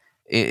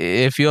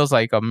it feels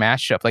like a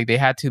mashup. Like they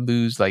had to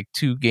lose like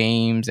 2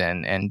 games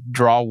and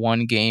draw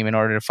 1 game in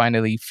order to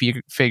finally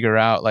figure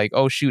out like,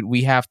 oh shoot,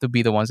 we have to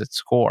be the ones that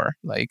score.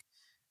 Like,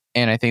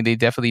 and I think they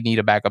definitely need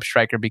a backup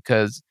striker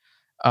because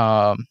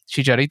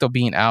Chicharito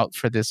being out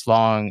for this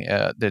long,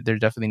 there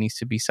definitely needs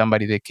to be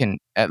somebody that can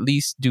at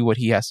least do what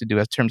he has to do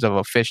in terms of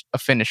a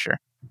finisher.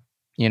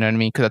 You know what I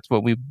mean? Because that's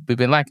what we've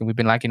been lacking. We've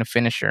been lacking a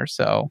finisher.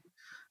 So,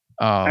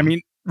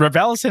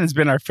 Raveloson has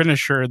been our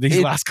finisher these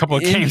last couple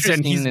of games,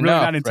 and he's really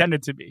not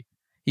intended to be.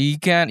 He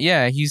can't.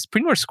 Yeah, he's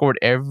pretty much scored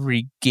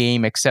every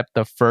game except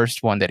the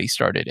first one that he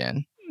started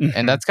in,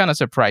 and that's kind of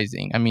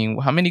surprising. I mean,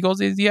 how many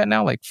goals is he at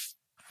now? Like,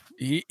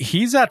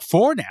 he's at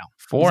 4 now.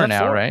 4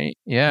 now, right?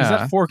 Yeah,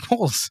 he's at 4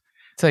 goals.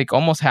 It's like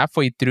almost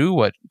halfway through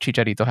what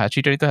Chicharito has.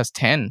 Chicharito has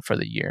 10 for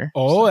the year.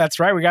 Oh, that's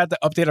right. We got to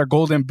update our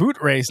Golden Boot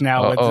race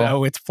now.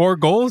 It's 4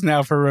 goals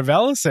now for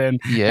Raveloson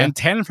and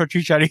 10 for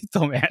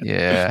Chicharito, man.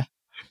 Yeah.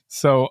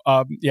 So,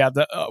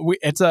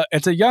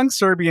 it's a young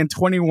Serbian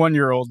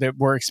 21-year-old that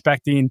we're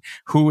expecting,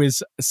 who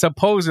is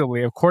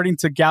supposedly, according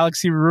to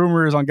Galaxy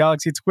rumors on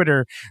Galaxy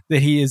Twitter,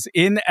 that he is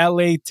in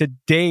LA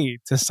today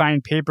to sign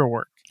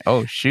paperwork.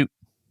 Oh, shoot.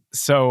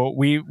 So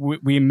we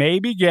may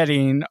be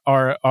getting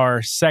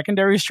our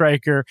secondary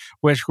striker,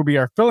 which will be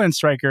our fill-in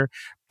striker.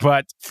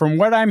 But from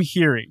what I'm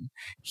hearing,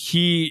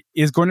 he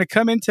is going to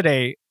come in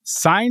today,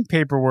 sign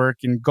paperwork,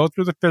 and go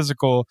through the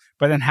physical,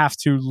 but then have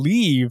to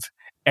leave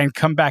and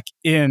come back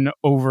in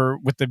over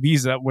with the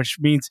visa, which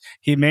means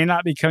he may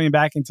not be coming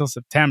back until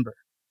September.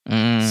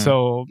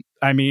 So,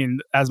 I mean,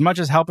 as much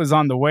as help is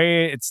on the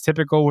way, it's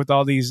typical with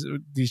all these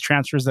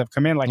transfers that have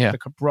come in, like the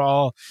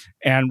Cabral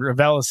and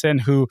Raveloson,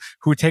 who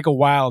take a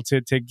while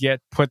to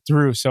get put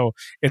through. So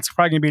it's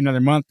probably going to be another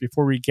month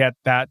before we get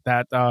that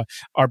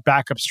our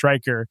backup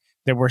striker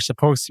that we're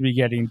supposed to be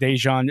getting,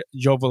 Dejan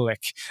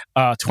Joveljic,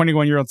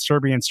 21-year-old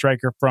Serbian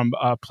striker from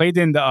played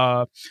in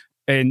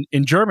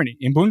Germany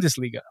in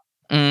Bundesliga.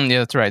 Yeah,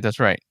 that's right. That's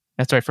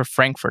right for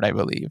Frankfurt, I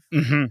believe.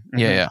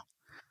 Yeah,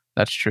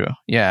 that's true.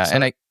 Yeah,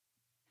 so,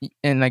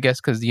 and I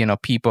guess because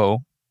Pipo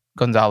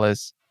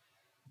Gonzalez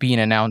being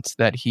announced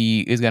that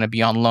he is going to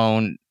be on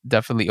loan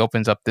definitely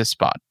opens up this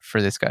spot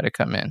for this guy to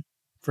come in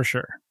for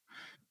sure.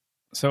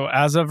 So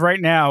as of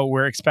right now,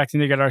 we're expecting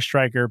to get our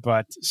striker,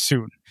 but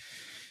soon.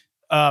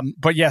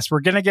 But yes, we're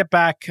going to get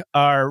back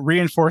our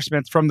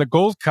reinforcements from the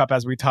Gold Cup,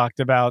 as we talked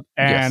about.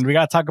 And we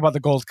got to talk about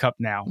the Gold Cup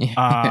now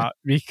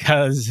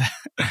because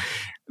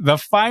the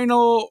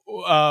final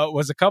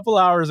was a few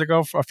hours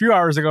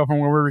ago from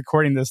when we're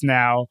recording this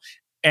now.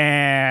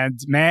 And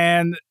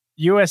man,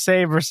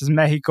 USA versus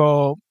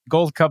Mexico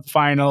Gold Cup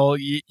final.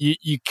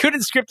 You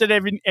couldn't script it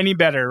any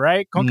better,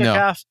 right? CONCACAF.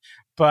 No.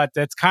 But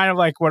that's kind of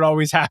like what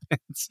always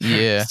happens.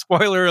 Yeah.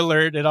 Spoiler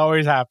alert, it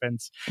always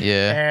happens.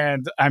 Yeah.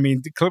 And I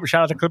mean,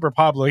 shout out to Clipper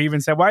Pablo. He even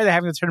said, why are they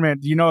having the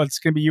tournament? You know, it's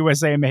going to be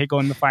USA and Mexico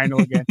in the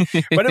final again.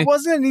 But it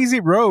wasn't an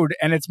easy road.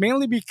 And it's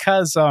mainly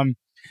because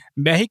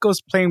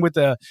Mexico's playing with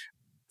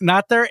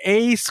not their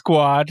A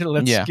squad.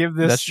 Let's give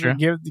this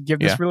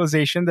this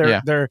realization.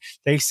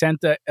 They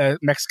sent a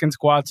Mexican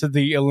squad to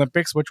the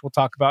Olympics, which we'll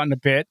talk about in a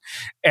bit,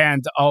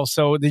 and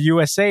also the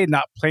USA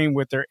not playing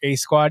with their A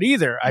squad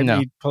either. I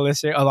mean,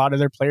 a lot of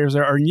their players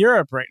are in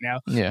Europe right now.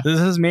 Yeah. This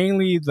is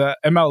mainly the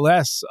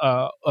MLS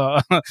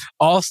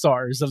all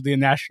stars of the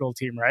national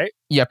team, right?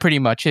 Yeah, pretty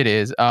much it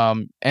is.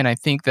 And I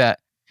think that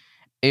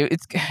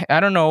it's.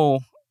 I don't know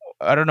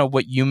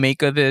what you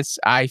make of this.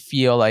 I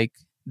feel like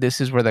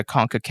this is where the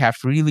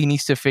CONCACAF really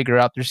needs to figure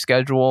out their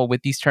schedule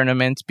with these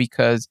tournaments,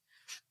 because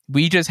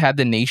we just had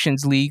the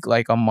Nations League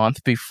like a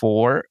month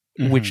before,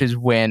 which is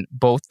when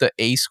both the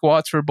A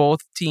squads for both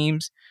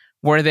teams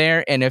were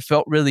there. And it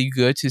felt really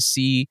good to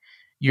see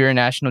your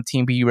national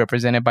team be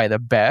represented by the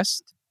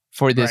best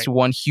for this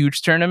one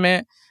huge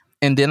tournament.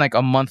 And then like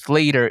a month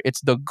later,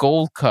 it's the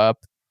Gold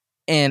Cup.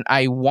 And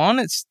I want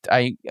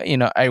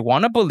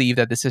to believe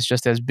that this is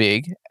just as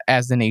big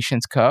as the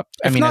Nations Cup.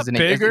 If not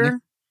bigger.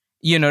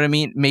 You know what I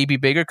mean? Maybe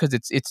bigger because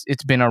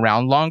it's been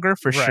around longer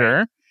for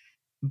sure.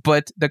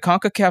 But the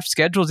CONCACAF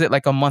schedules it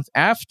like a month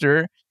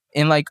after,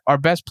 and like our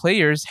best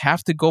players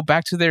have to go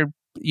back to their,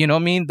 you know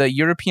what I mean? The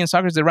European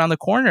soccer is around the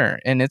corner.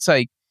 And it's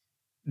like,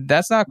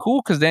 that's not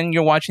cool because then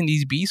you're watching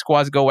these B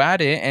squads go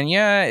at it. And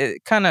yeah,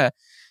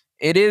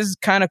 it is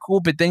kind of cool,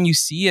 but then you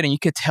see it and you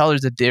could tell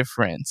there's a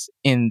difference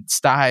in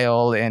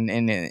style and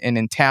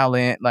in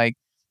talent. Like,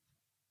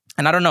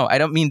 and I don't know. I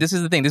don't mean, this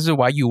is the thing. This is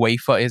why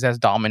UEFA is as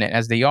dominant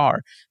as they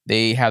are.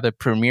 They have the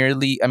Premier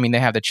League. I mean, they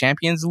have the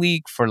Champions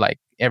League for like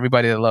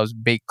everybody that loves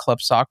big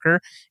club soccer.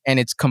 And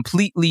it's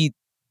completely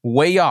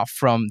way off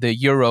from the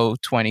Euro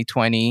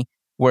 2020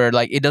 where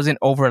like it doesn't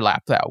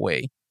overlap that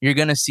way. You're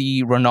going to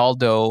see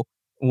Ronaldo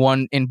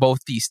won in both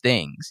these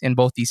things, in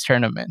both these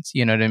tournaments.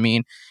 You know what I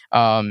mean?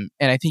 And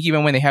I think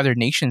even when they have their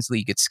Nations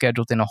League, it's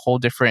scheduled in a whole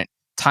different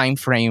time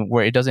frame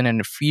where it doesn't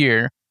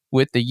interfere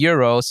with the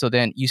Euro. So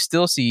then you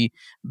still see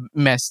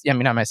Messi, I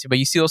mean, not Messi, but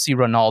you still see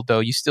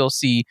Ronaldo. You still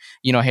see,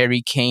 you know,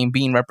 Harry Kane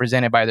being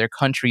represented by their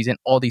countries in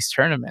all these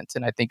tournaments.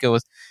 And I think it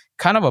was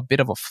kind of a bit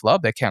of a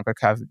flub that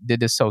CONCACAF did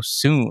this so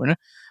soon.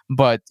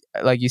 But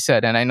like you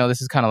said, and I know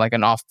this is kind of like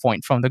an off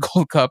point from the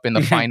Gold Cup in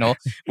the final,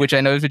 which I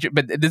know is,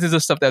 but this is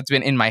the stuff that's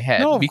been in my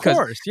head. No, because,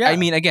 of course, yeah. I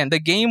mean, again, the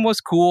game was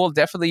cool.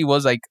 Definitely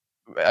was like,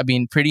 I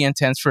mean, pretty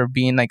intense for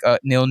being like a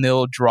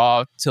 0-0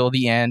 draw till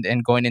the end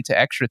and going into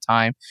extra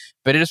time.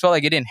 But it just felt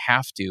like it didn't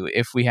have to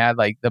if we had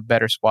like the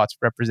better squads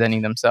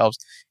representing themselves.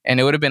 And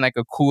it would have been like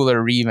a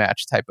cooler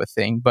rematch type of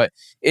thing. But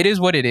it is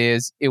what it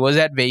is. It was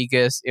at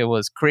Vegas. It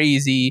was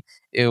crazy.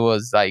 It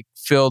was like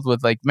filled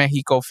with like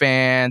Mexico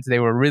fans. They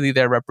were really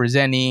there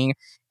representing.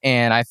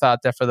 And I thought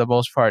that for the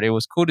most part, it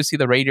was cool to see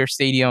the Raider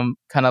Stadium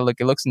kind of look,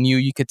 it looks new.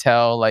 You could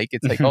tell like,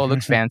 it's like, oh, it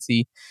looks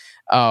fancy.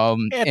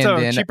 It's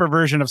a cheaper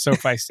version of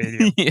SoFi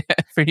Stadium. Yeah,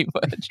 pretty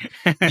much.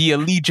 The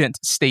Allegiant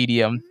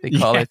Stadium, they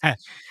call it.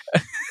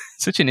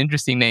 Such an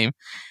interesting name.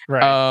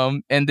 Right.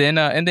 And then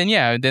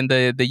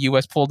the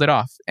US pulled it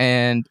off.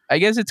 And I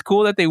guess it's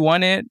cool that they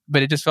won it,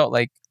 but it just felt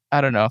like,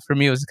 I don't know. For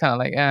me, it was kind of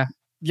like,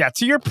 Yeah,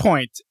 to your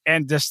point,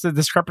 and just the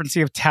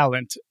discrepancy of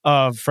talent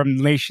from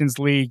Nations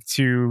League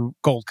to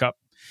Gold Cup.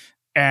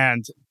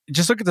 And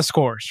just look at the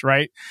scores,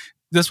 right?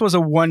 This was a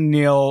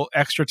 1-0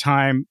 extra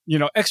time,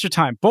 extra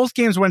time. Both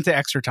games went to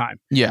extra time.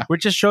 Yeah.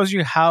 Which just shows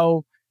you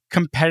how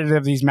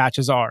competitive these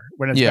matches are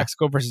when it's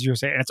Mexico versus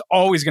USA. And it's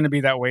always going to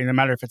be that way, no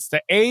matter if it's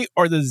the A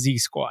or the Z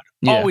squad.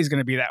 Yeah. Always going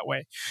to be that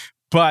way.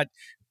 But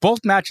both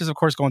matches, of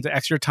course, go into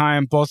extra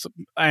time. But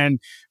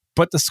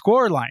the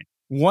score line,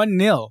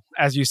 1-0,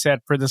 as you said,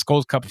 for this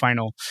Gold Cup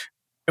final,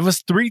 it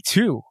was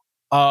 3-2.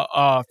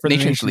 For the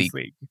Nations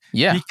League.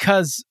 Yeah.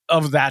 Because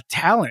of that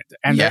talent.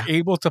 And they're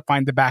able to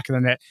find the back of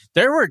the net.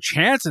 There were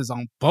chances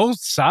on both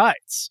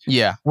sides.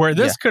 Yeah. Where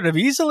this could have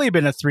easily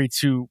been a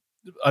 3-2,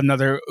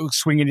 another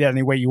swinging it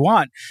any way you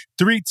want.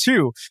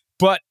 3-2.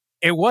 But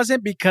it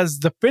wasn't because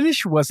the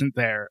finish wasn't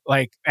there.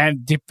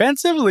 And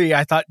defensively,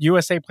 I thought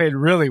USA played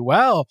really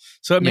well.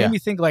 So it made me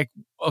think like,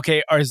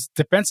 okay, is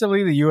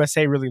defensively the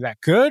USA really that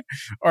good?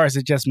 Or is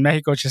it just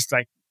Mexico just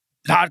like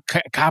not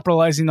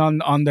capitalizing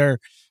on their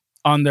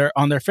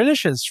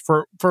finishes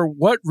for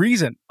what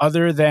reason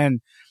other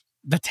than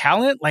the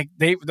talent? Like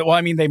they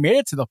made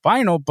it to the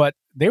final, but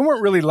they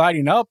weren't really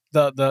lighting up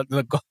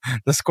the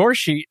score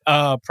sheet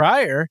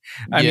prior.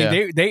 I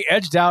mean, they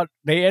edged out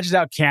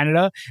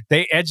Canada.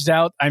 They edged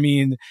out. I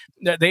mean,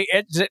 they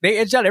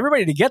edged out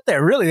everybody to get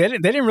there. Really, they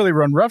didn't really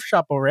run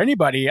roughshop over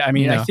anybody. I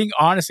mean, I think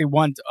honestly,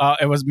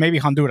 it was maybe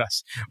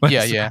Honduras.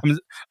 It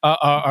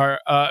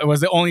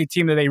was the only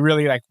team that they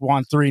really like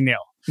won 3-0.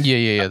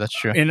 Yeah, that's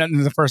true. In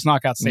the first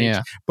knockout stage.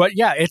 Yeah. But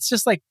yeah, it's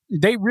just like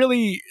they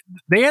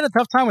had a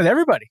tough time with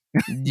everybody.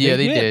 Yeah,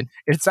 they did.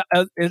 It's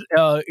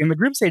in the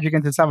group stage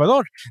against El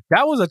Salvador.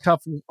 That was a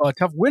tough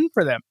win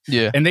for them.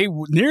 Yeah. And they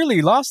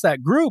nearly lost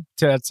that group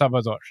to El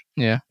Salvador.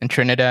 Yeah. And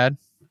Trinidad.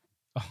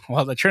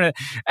 Well, the Trinidad.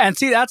 And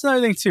see, that's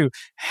another thing too.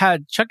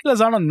 Had Chucky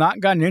Lozano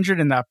not gotten injured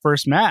in that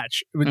first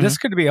match, this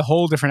could be a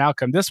whole different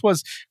outcome. This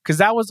was, because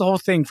that was the whole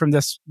thing from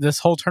this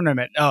whole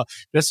tournament.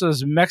 This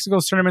was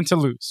Mexico's tournament to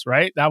lose,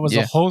 right? That was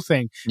the whole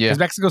thing. Because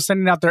Mexico's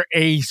sending out their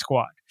A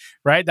squad,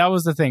 right? That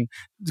was the thing.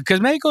 Because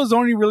Mexico's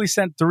only really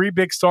sent 3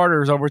 big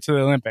starters over to the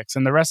Olympics,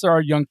 and the rest are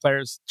our young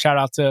players. Shout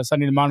out to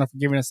Sonny Demano for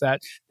giving us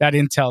that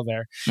intel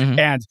there.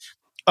 And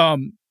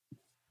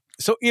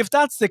so if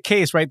that's the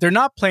case, right, they're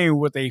not playing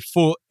with a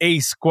full A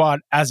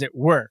squad, as it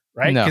were,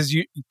 right? Because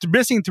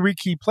missing 3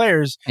 key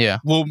players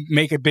will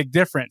make a big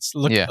difference.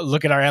 Look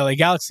at our LA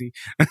Galaxy.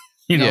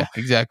 Yeah,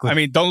 exactly. I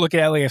mean, don't look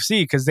at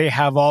LAFC because they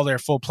have all their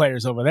full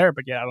players over there.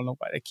 But I don't know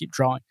why they keep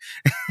drawing.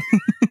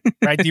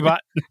 Right,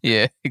 D-Bot?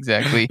 Yeah,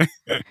 exactly.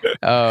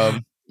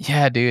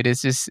 Yeah, dude,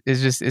 it's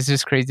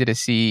just crazy to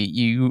see.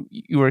 You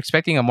were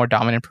expecting a more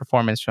dominant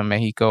performance from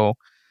Mexico.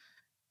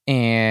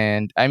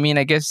 And I mean,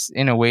 I guess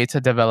in a way it's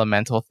a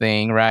developmental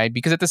thing, right?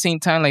 Because at the same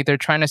time, like they're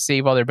trying to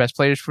save all their best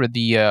players for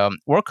the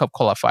World Cup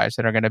qualifiers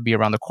that are going to be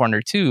around the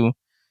corner too.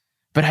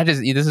 But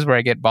this is where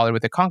I get bothered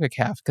with the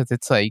CONCACAF, because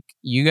it's like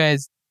you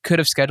guys could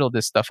have scheduled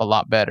this stuff a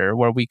lot better,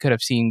 where we could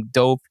have seen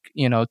the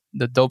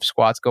dope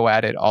squads go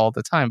at it all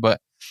the time. But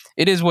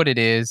it is what it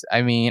is.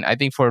 I mean, I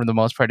think for the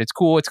most part, it's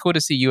cool. It's cool to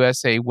see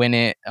USA win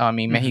it. I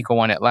mean, Mexico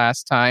won it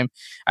last time.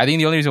 I think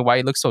the only reason why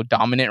it looks so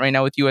dominant right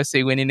now with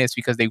USA winning is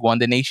because they won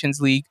the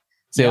Nations League.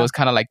 So it was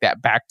kind of like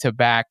that back to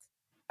back.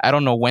 I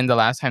don't know when the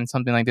last time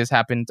something like this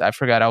happened. I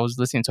forgot. I was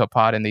listening to a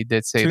pod and they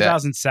did say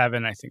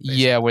 2007, I think.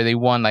 Yeah, where they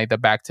won like the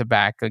back to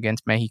back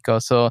against Mexico.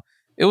 So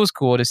it was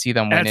cool to see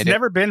them win. And it's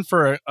never been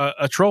for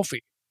a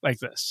trophy like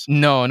this.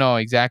 No,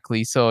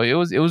 exactly. So it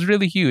was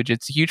really huge.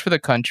 It's huge for the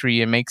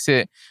country. It makes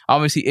it,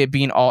 obviously it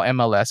being all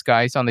MLS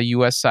guys on the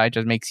US side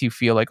just makes you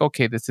feel like,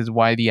 okay, this is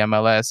why the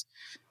MLS,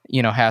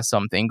 has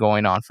something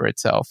going on for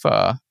itself.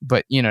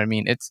 But you know what I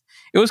mean? It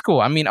was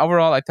cool. I mean,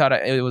 overall, I thought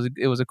it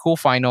was a cool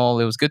final.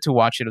 It was good to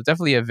watch it. It was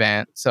definitely an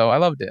event. So I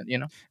loved it,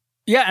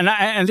 Yeah,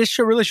 and this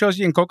show really shows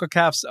you in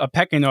CONCACAF's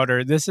pecking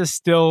order. This is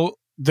still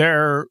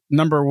their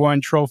number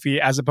one trophy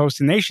as opposed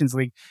to Nations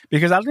League,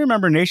 because I don't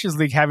remember Nations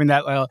League having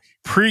that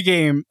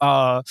pregame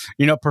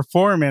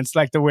performance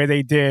like the way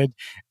they did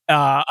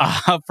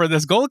for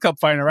this Gold Cup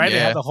final, right? Yeah.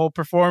 They had the whole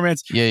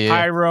performance,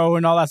 pyro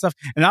and all that stuff.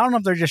 And I don't know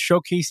if they're just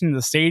showcasing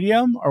the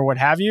stadium or what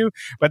have you,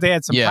 but they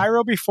had some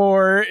pyro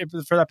for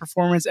that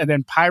performance, and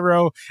then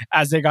pyro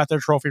as they got their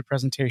trophy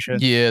presentation.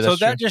 Yeah, so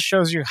that just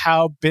shows you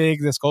how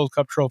big this Gold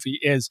Cup trophy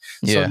is.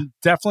 Yeah. So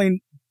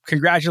definitely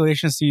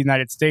congratulations to the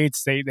United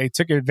States. They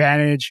took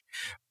advantage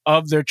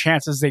of their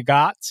chances they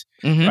got,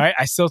 right?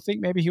 I still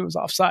think maybe he was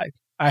offside.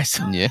 I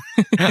still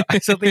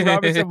think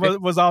Robertson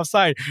was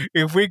offside.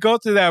 If we go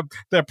to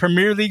the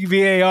Premier League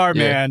VAR,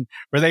 man,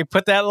 where they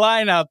put that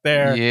line out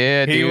there,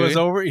 he was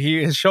over.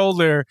 His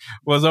shoulder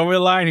was over the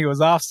line. He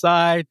was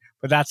offside.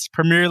 But that's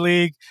Premier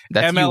League.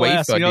 That's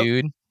MLS, UEFA,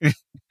 dude.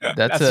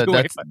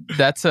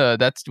 That's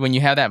when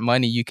you have that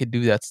money, you could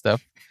do that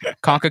stuff.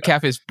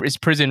 CONCACAF is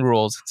prison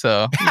rules,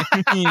 so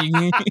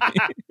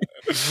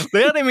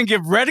they don't even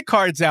give red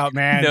cards out,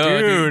 man.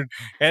 No, dude.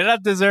 They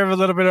don't deserve a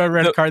little bit of a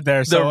red card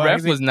there. The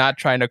ref was not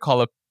trying to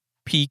call a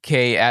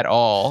PK at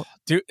all.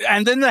 Dude,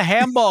 and then the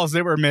handballs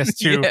that were missed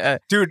too.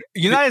 Dude,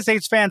 United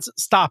States fans,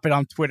 stop it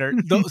on Twitter.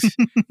 Those,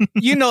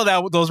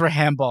 that those were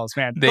handballs,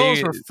 man.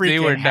 Those were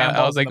freaking handballs.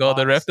 I was like,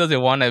 the ref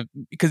doesn't want to,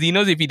 because he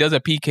knows if he does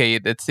a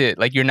PK, that's it.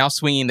 Like, you're now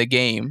swinging the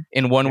game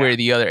in one way or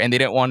the other, and they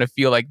didn't want to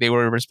feel like they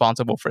were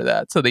responsible for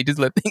that. So they just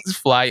let things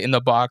fly in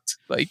the box.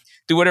 Like,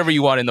 do whatever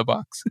you want in the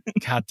box.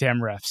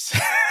 Goddamn refs.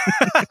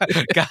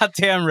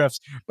 Goddamn refs.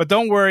 But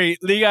don't worry,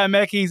 Liga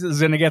MX is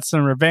going to get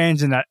some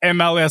revenge in that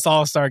MLS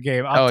All-Star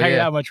game. I'll tell you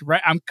that much.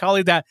 Right, I'm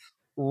calling that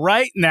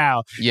right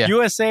now.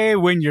 USA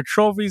win your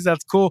trophies.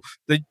 That's cool.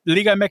 The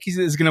Liga MX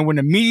is going to win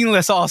a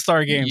meaningless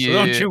All-Star game. So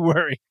don't you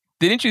worry.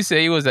 Didn't you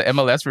say it was the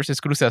MLS versus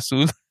Cruz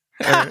Azul?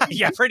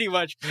 Yeah, pretty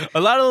much.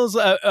 A lot of those,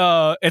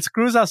 it's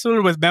Cruz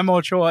Azul with Memo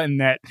Ochoa in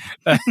net.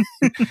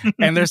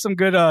 And there's some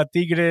good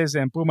Tigres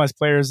and Pumas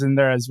players in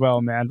there as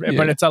well, man. Yeah.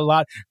 But it's a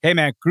lot. Hey,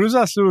 man, Cruz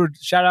Azul,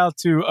 shout out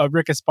to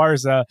Rick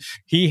Esparza.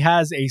 He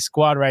has a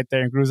squad right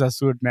there in Cruz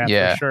Azul, man,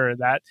 for sure.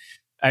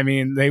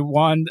 They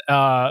won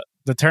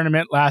the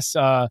tournament last,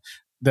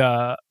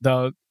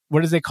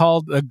 what is it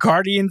called? The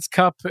Guardians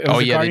Cup. It was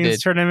the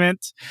Guardians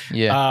tournament.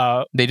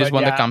 Yeah. They just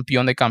won the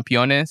Campeón de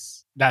Campeones.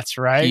 That's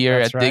right. Here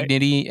at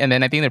Dignity. And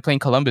then I think they're playing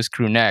Columbus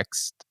Crew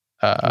next.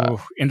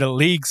 In the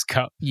Leagues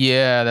Cup.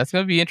 Yeah, that's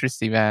going to be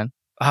interesting, man.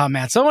 Oh,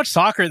 man. So much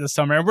soccer this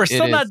summer. And we're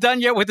still not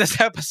done yet with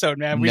this episode,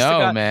 man. We still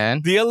got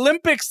the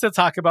Olympics to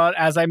talk about.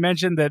 As I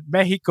mentioned, that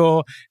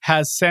Mexico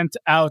has sent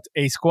out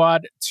a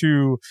squad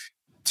to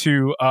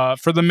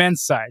for the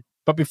men's side.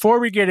 But before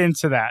we get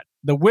into that,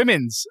 the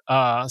women's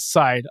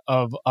side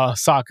of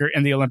soccer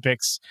in the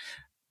Olympics,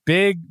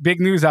 big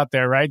news out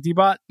there, right,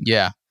 D-Bot?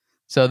 Yeah.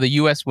 So the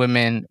U.S.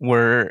 women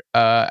were,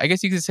 I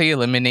guess you could say,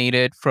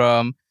 eliminated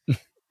from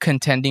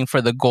contending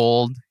for the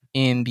gold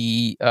in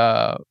the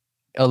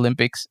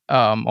Olympics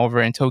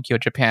over in Tokyo,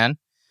 Japan.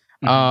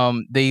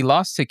 They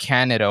lost to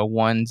Canada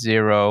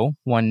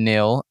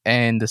 1-0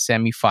 in the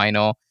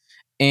semifinal,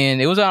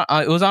 and it was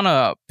on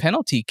a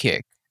penalty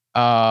kick.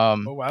 Oh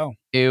wow!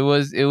 It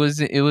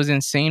was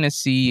insane to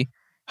see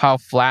how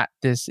flat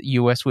this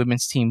U.S.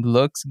 women's team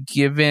looks,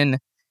 given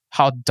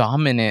how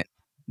dominant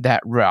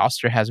that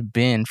roster has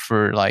been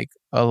for like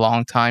a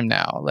long time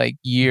now, like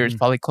years,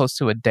 probably close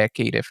to a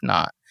decade, if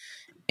not.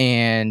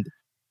 And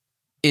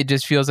it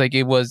just feels like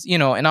it was,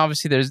 and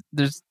obviously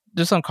there's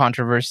some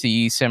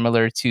controversy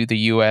similar to the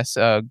U.S.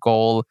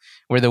 Goal,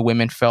 where the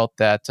women felt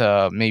that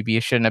maybe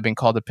it shouldn't have been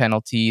called a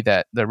penalty,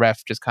 that the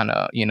ref just kind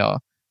of,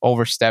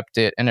 overstepped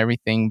it and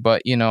everything.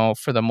 But,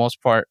 for the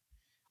most part,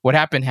 what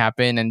happened.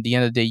 And at the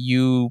end of the day,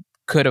 you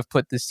could have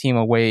put this team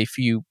away if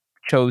you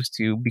chose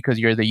to because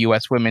you're the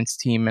U.S. women's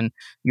team, and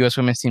U.S.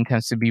 women's team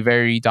tends to be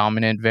very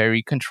dominant,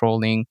 very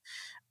controlling.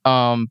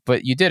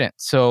 But you didn't.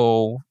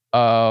 So,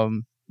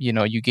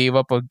 you gave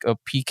up a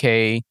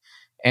PK,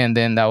 and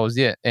then that was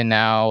it. And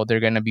now they're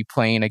going to be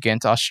playing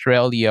against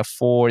Australia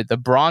for the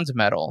bronze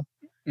medal.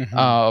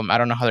 I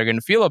don't know how they're going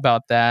to feel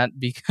about that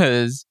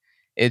because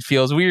it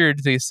feels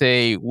weird to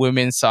say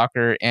women's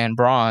soccer and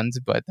bronze,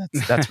 but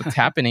that's what's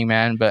happening,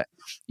 man. But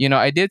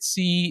I did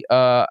see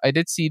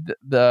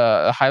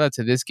the highlights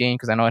of this game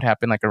because I know it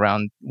happened like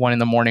around 1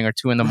 a.m. or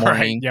 2 a.m.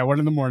 Right. Yeah,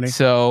 1 a.m.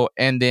 So,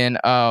 and then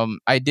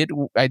I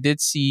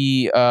did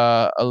see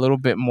a little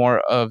bit more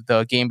of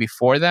the game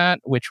before that,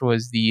 which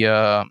was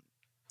the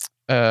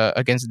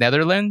against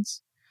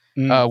Netherlands,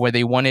 where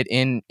they won it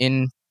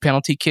in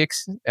penalty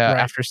kicks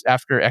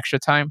after extra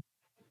time.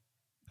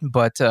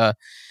 But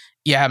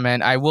yeah,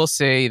 man, I will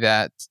say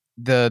that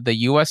the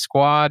U.S.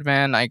 squad,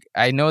 man,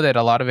 I know that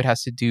a lot of it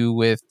has to do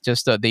with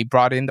just they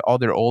brought in all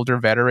their older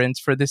veterans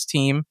for this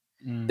team.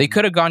 They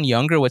could have gone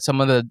younger with some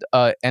of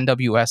the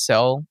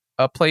NWSL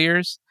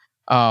players.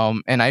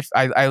 And I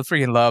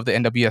freaking love the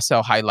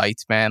NWSL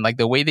highlights, man. Like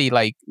the way they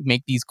like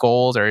make these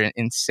goals are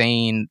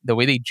insane. The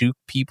way they juke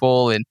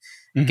people and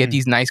get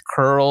these nice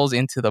curls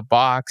into the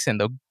box,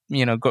 and the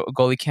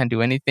goalie can't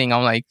do anything.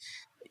 I'm like,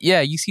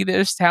 yeah, you see,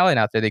 there's talent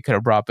out there they could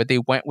have brought, but they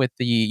went with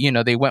the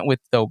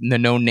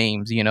no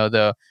names,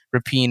 the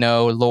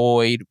Rapinoe,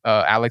 Lloyd,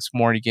 Alex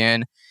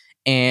Morgan,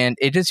 and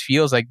it just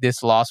feels like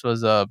this loss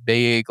was a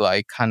big,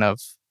 like, kind of,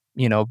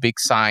 big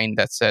sign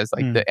that says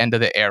like the end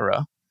of the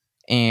era.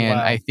 And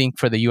I think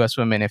for the U.S.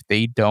 women, if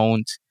they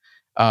don't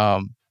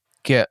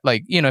get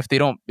like, if they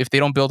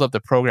don't build up the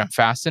program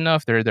fast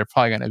enough, they're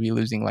probably going to be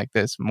losing like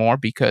this more,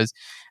 because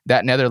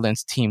that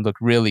Netherlands team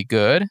looked really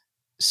good.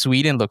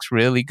 Sweden looks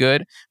really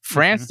good.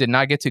 France did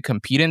not get to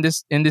compete in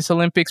this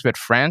Olympics, but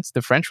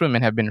the French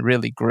women have been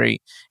really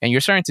great. And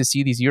you're starting to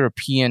see these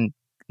European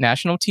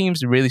national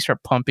teams really start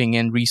pumping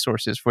in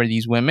resources for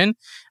these women.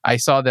 I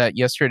saw that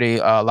yesterday.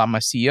 La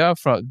Masia,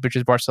 which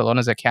is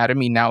Barcelona's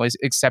academy, now is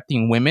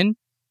accepting women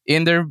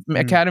in their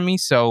academy.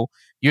 So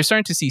you're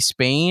starting to see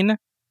Spain,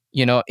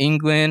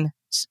 England,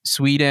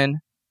 Sweden,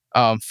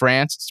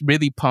 France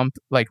really pump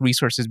like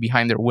resources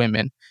behind their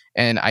women.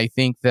 And I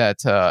think that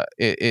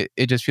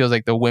it just feels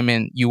like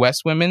the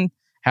U.S. women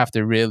have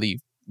to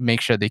really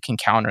make sure they can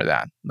counter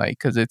that, like,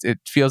 because it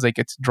feels like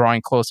it's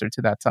drawing closer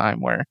to that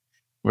time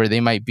where they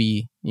might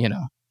be,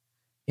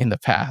 in the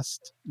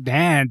past.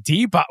 Man,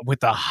 Depop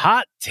with a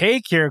hot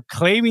take here,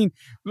 claiming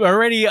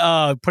already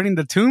putting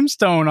the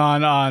tombstone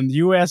on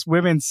U.S.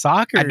 women's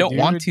soccer. I don't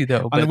want to,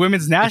 though. On the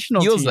women's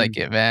national team. It feels team. like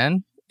it,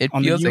 man. It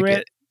feels like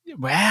it.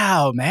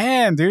 Wow,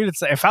 man, dude.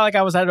 It felt like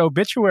I was at an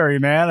obituary,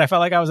 man. I felt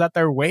like I was at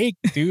their wake,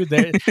 dude.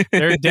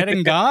 They're dead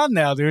and gone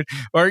now, dude.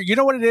 Or you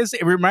know what it is?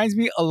 It reminds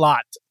me a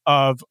lot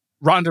of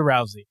Ronda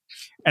Rousey.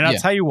 And I'll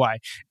tell you why.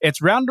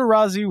 It's Ronda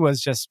Rousey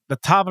was just the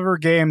top of her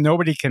game.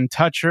 Nobody can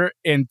touch her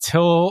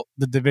until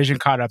the division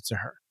caught up to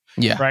her.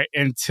 Yeah. Right.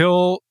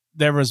 Until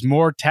there was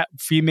more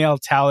female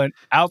talent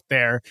out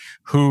there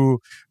who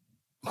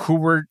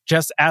were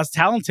just as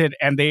talented,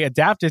 and they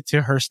adapted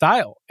to her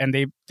style, and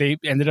they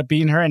ended up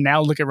beating her. And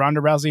now look at Ronda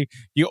Rousey.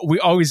 We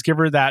always give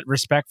her that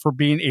respect for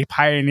being a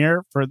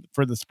pioneer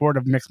for the sport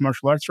of mixed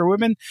martial arts for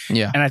women.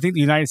 Yeah. And I think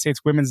the United States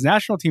women's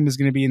national team is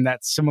going to be in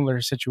that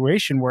similar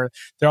situation where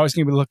they're always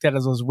going to be looked at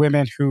as those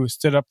women who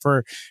stood up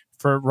for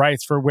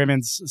rights for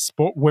women's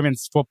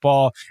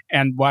football,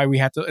 and why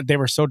they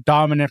were so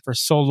dominant for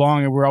so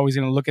long, and we're always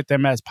going to look at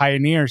them as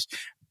pioneers.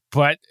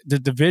 But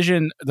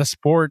the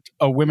sport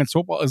of women's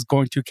football is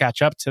going to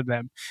catch up to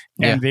them,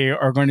 and they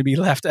are going to be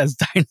left as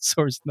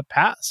dinosaurs in the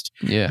past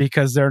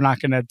because they're not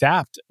going to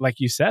adapt. Like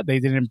you said, they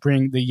didn't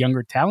bring the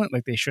younger talent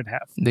like they should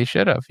have. They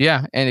should have.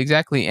 Yeah, and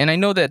exactly. And I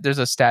know that there's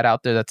a stat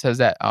out there that says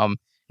that none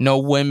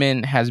of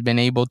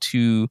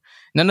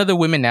the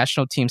women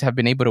national teams have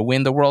been able to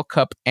win the World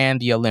Cup and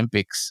the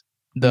Olympics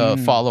the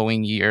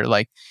following year.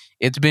 Like,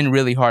 it's been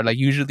really hard. Like,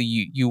 usually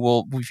you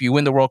will, if you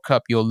win the World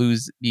Cup, you'll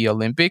lose the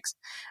Olympics.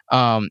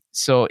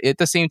 So at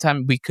the same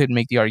time, we could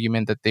make the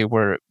argument that they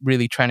were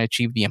really trying to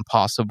achieve the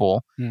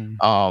impossible.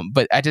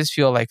 But I just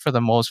feel like for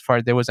the most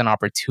part, there was an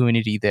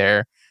opportunity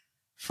there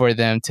for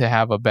them to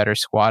have a better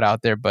squad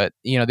out there. But,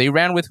 they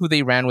ran with who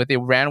they ran with. They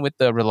ran with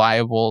the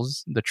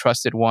reliables, the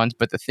trusted ones.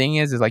 But the thing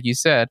is like you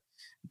said,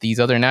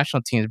 these other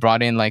national teams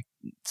brought in like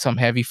some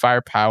heavy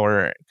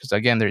firepower because,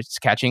 again, they're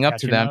catching up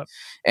to them.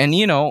 And,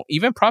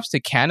 even props to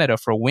Canada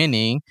for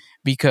winning,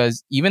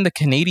 because even the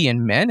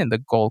Canadian men in the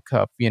Gold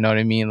Cup, you know what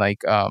I mean?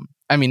 Like,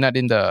 not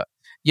in the,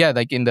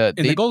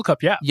 the Gold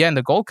Cup, yeah. Yeah, in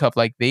the Gold Cup,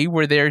 like, they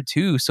were there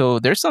too. So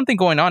there's something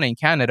going on in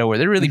Canada where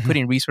they're really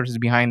putting resources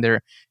behind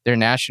their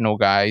national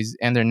guys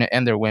and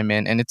their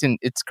women. And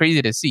it's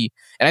crazy to see.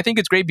 And I think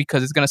it's great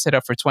because it's going to set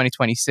up for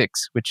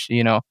 2026, which,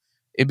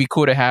 it'd be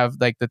cool to have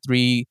like the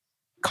three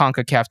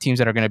CONCACAF teams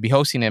that are going to be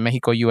hosting it,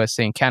 Mexico,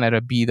 USA, and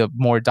Canada, be the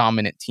more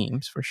dominant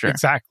teams for sure.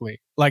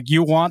 Exactly. Like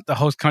you want the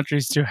host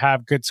countries to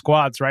have good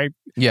squads, right?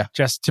 Yeah.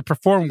 Just to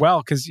perform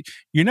well, because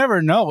you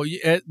never know.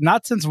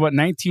 Not since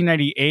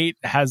 1998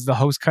 has the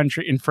host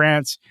country in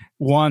France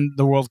won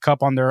the World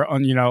Cup on their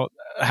own,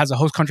 has a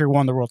host country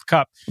won the World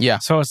Cup. Yeah.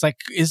 So it's like,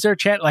 is there a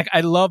chance? Like,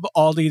 I love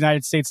all the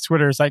United States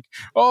Twitter. It's like,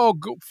 oh,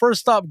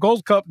 first stop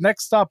Gold Cup,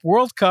 next stop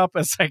World Cup.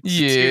 It's like,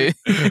 yeah,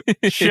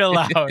 dude, chill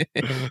out,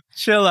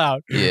 chill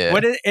out. Yeah.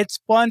 But it's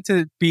fun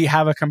to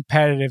have a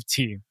competitive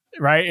team,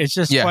 right? It's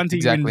just fun to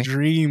even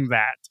dream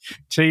that,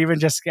 to even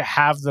just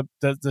have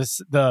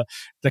the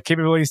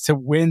capabilities to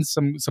win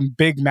some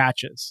big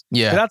matches.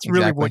 Yeah, that's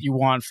really what you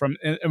want from.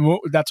 And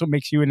that's what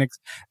makes you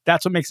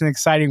that's what makes an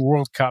exciting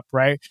World Cup,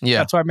 right? Yeah,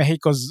 that's why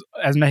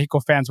as Mexico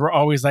fans, we're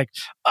always like,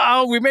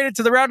 oh, we made it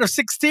to the round of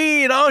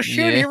 16. Oh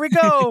shoot, here we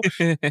go.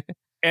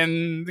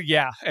 And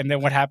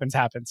then what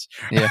happens.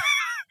 Yeah.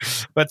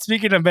 But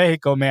speaking of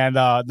Mexico, man,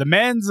 the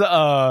men's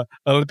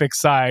Olympic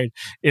side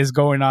is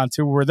going on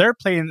too, where they're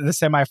playing the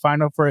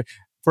semifinal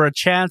for a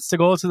chance to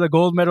go to the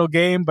gold medal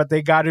game, but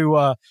they got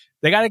to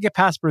get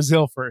past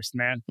Brazil first,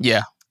 man.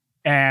 Yeah.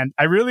 And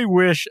I really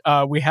wish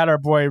we had our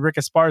boy Rick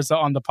Esparza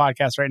on the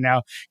podcast right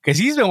now, because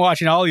he's been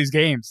watching all these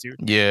games, dude.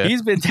 Yeah.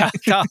 He's been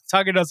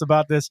talking to us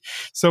about this.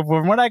 So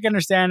from what I can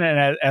understand,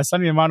 and as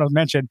Sonny Amano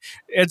mentioned,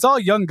 it's all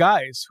young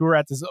guys who are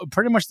at this,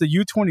 pretty much the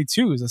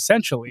U22s,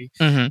 essentially.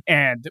 Mm-hmm.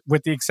 And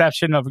with the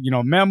exception of,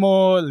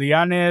 Memo,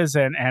 Lianes,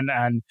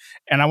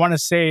 and I want to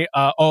say,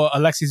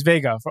 Alexis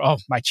Vega for,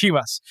 my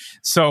Chivas.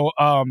 So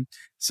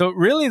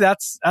really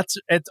it's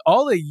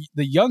all the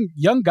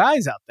young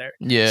guys out there.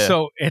 Yeah.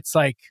 So it's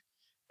like,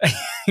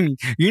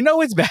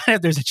 it's bad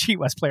if there's a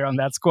Chivas player on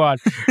that squad,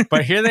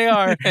 but here they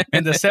are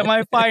in the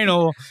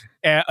semifinal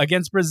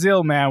against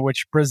Brazil, man.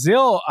 Which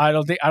Brazil,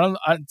 they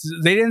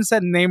didn't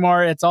send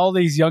Neymar. It's all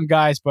these young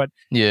guys, but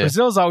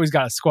Brazil's always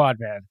got a squad,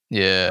 man.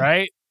 Yeah.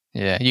 Right.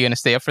 Yeah. You gonna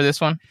stay up for this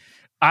one?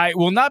 I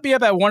will not be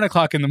up at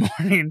 1:00 in the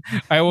morning.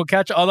 I will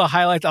catch all the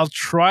highlights. I'll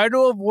try to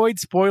avoid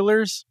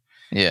spoilers.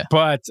 Yeah.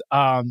 But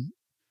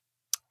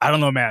I don't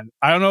know, man.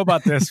 I don't know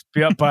about this,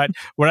 but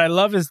what I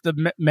love is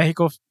the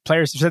Mexico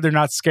players have said they're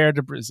not scared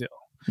of Brazil.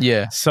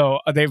 Yeah. So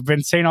they've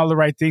been saying all the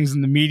right things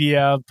in the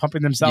media,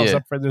 pumping themselves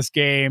up for this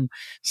game.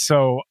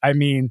 So, I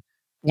mean,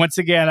 once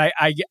again,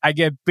 I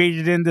get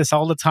baited in this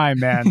all the time,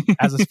 man,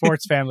 as a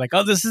sports fan. Like,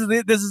 oh, this is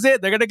it.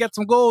 They're going to get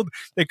some gold.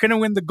 They couldn't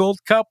win the gold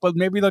cup, but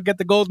maybe they'll get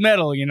the gold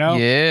medal,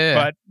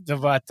 Yeah.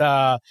 But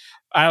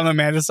I don't know,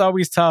 man. It's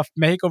always tough.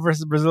 Mexico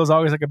versus Brazil is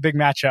always like a big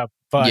matchup.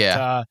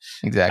 But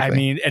exactly. I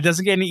mean, it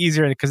doesn't get any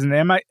easier, because in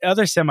the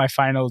other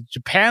semifinal,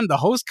 Japan, the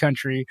host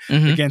country,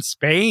 against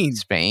Spain.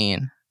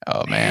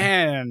 Oh,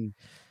 man.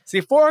 See,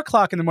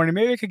 4:00 in the morning,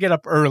 maybe I could get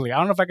up early. I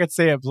don't know if I could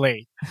stay up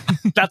late.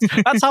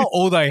 That's how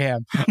old I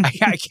am.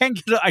 I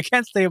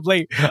can't stay up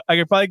late. I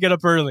could probably get up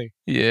early.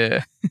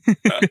 Yeah.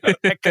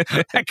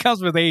 that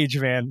comes with age,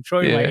 man. I'm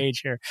showing my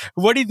age here.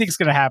 What do you think is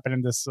going to happen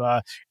in this?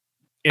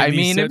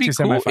 It'd be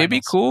cool. It'd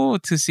be cool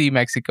to see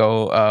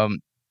Mexico,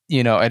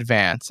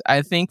 advance.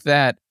 I think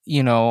that,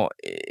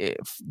 the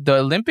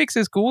Olympics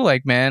is cool.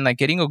 Like, man, like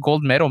getting a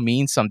gold medal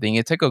means something.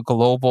 It's like a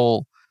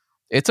global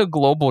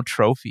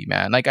trophy,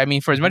 man. Like, I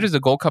mean, for as much as the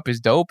Gold Cup is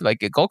dope,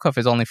 like a Gold Cup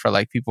is only for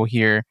like people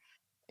here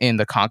in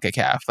the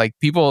CONCACAF, like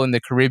people in the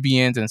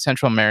Caribbean and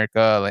Central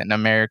America, Latin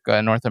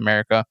America, North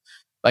America.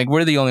 Like,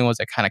 we're the only ones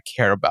that kind of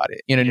care about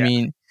it. You know what I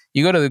mean?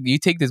 You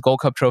take this Gold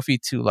Cup trophy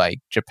to like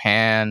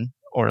Japan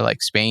or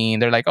like Spain.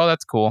 They're like, oh,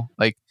 that's cool.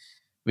 Like,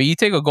 but you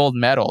take a gold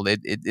medal,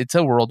 it's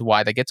a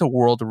worldwide, like it's a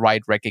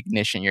worldwide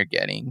recognition you're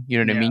getting.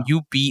 You know what I mean?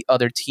 You beat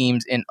other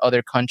teams in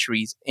other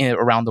countries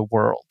around the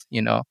world.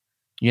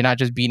 You're not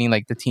just beating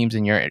like the teams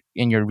in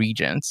your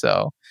region.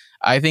 So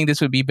I think this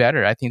would be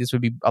better. I think this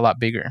would be a lot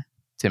bigger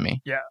to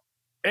me. Yeah.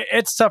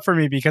 It's tough for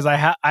me because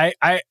I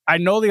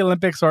know the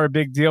Olympics are a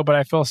big deal, but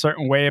I feel a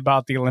certain way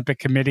about the Olympic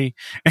Committee,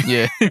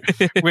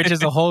 which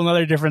is a whole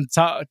other different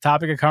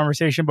topic of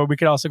conversation. But we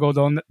could also go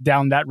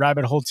down that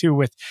rabbit hole too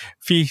with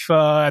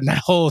FIFA and that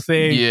whole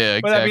thing. Yeah,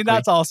 exactly. But I mean,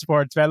 that's all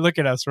sports, man. Look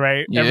at us,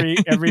 right? Yeah.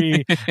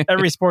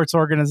 Every sports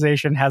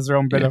organization has their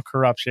own bit of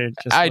corruption.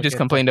 I just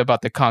complained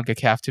about the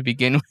CONCACAF to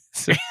begin with.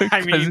 So,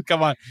 I mean,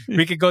 come on,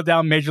 we could go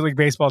down Major League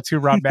Baseball too,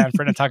 Rob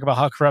Manfred, and talk about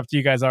how corrupt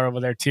you guys are over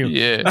there too.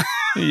 Yeah,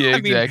 yeah,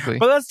 exactly.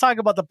 But let's talk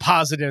about the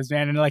positives,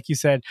 man. And like you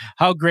said,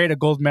 how great a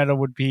gold medal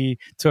would be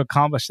to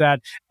accomplish that.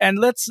 And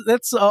let's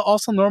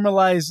also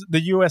normalize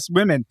the U.S.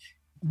 women.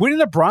 Winning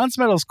a bronze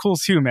medal is cool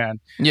too, man.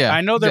 Yeah, I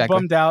know they're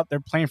bummed out.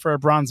 They're playing for a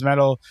bronze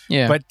medal.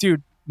 Yeah. But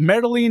dude,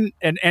 medaling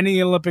in any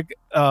Olympic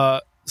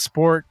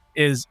sport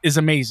is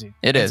amazing.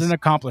 It's an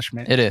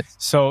accomplishment. It is.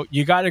 So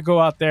you got to go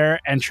out there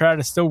and try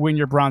to still win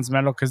your bronze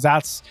medal, because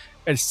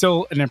it's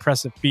still an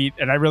impressive feat.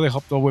 And I really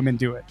hope the women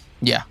do it.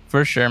 Yeah,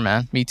 for sure,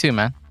 man. Me too,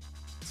 man.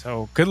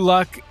 So good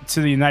luck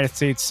to the United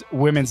States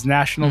women's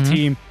national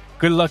team.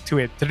 Good luck to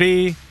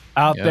E3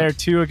 out there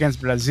too against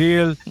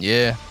Brazil.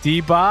 Yeah.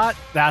 D-Bot,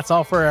 that's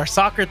all for our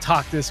soccer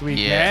talk this week,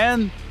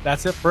 man.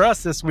 That's it for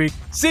us this week.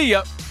 See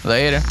ya.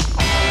 Later.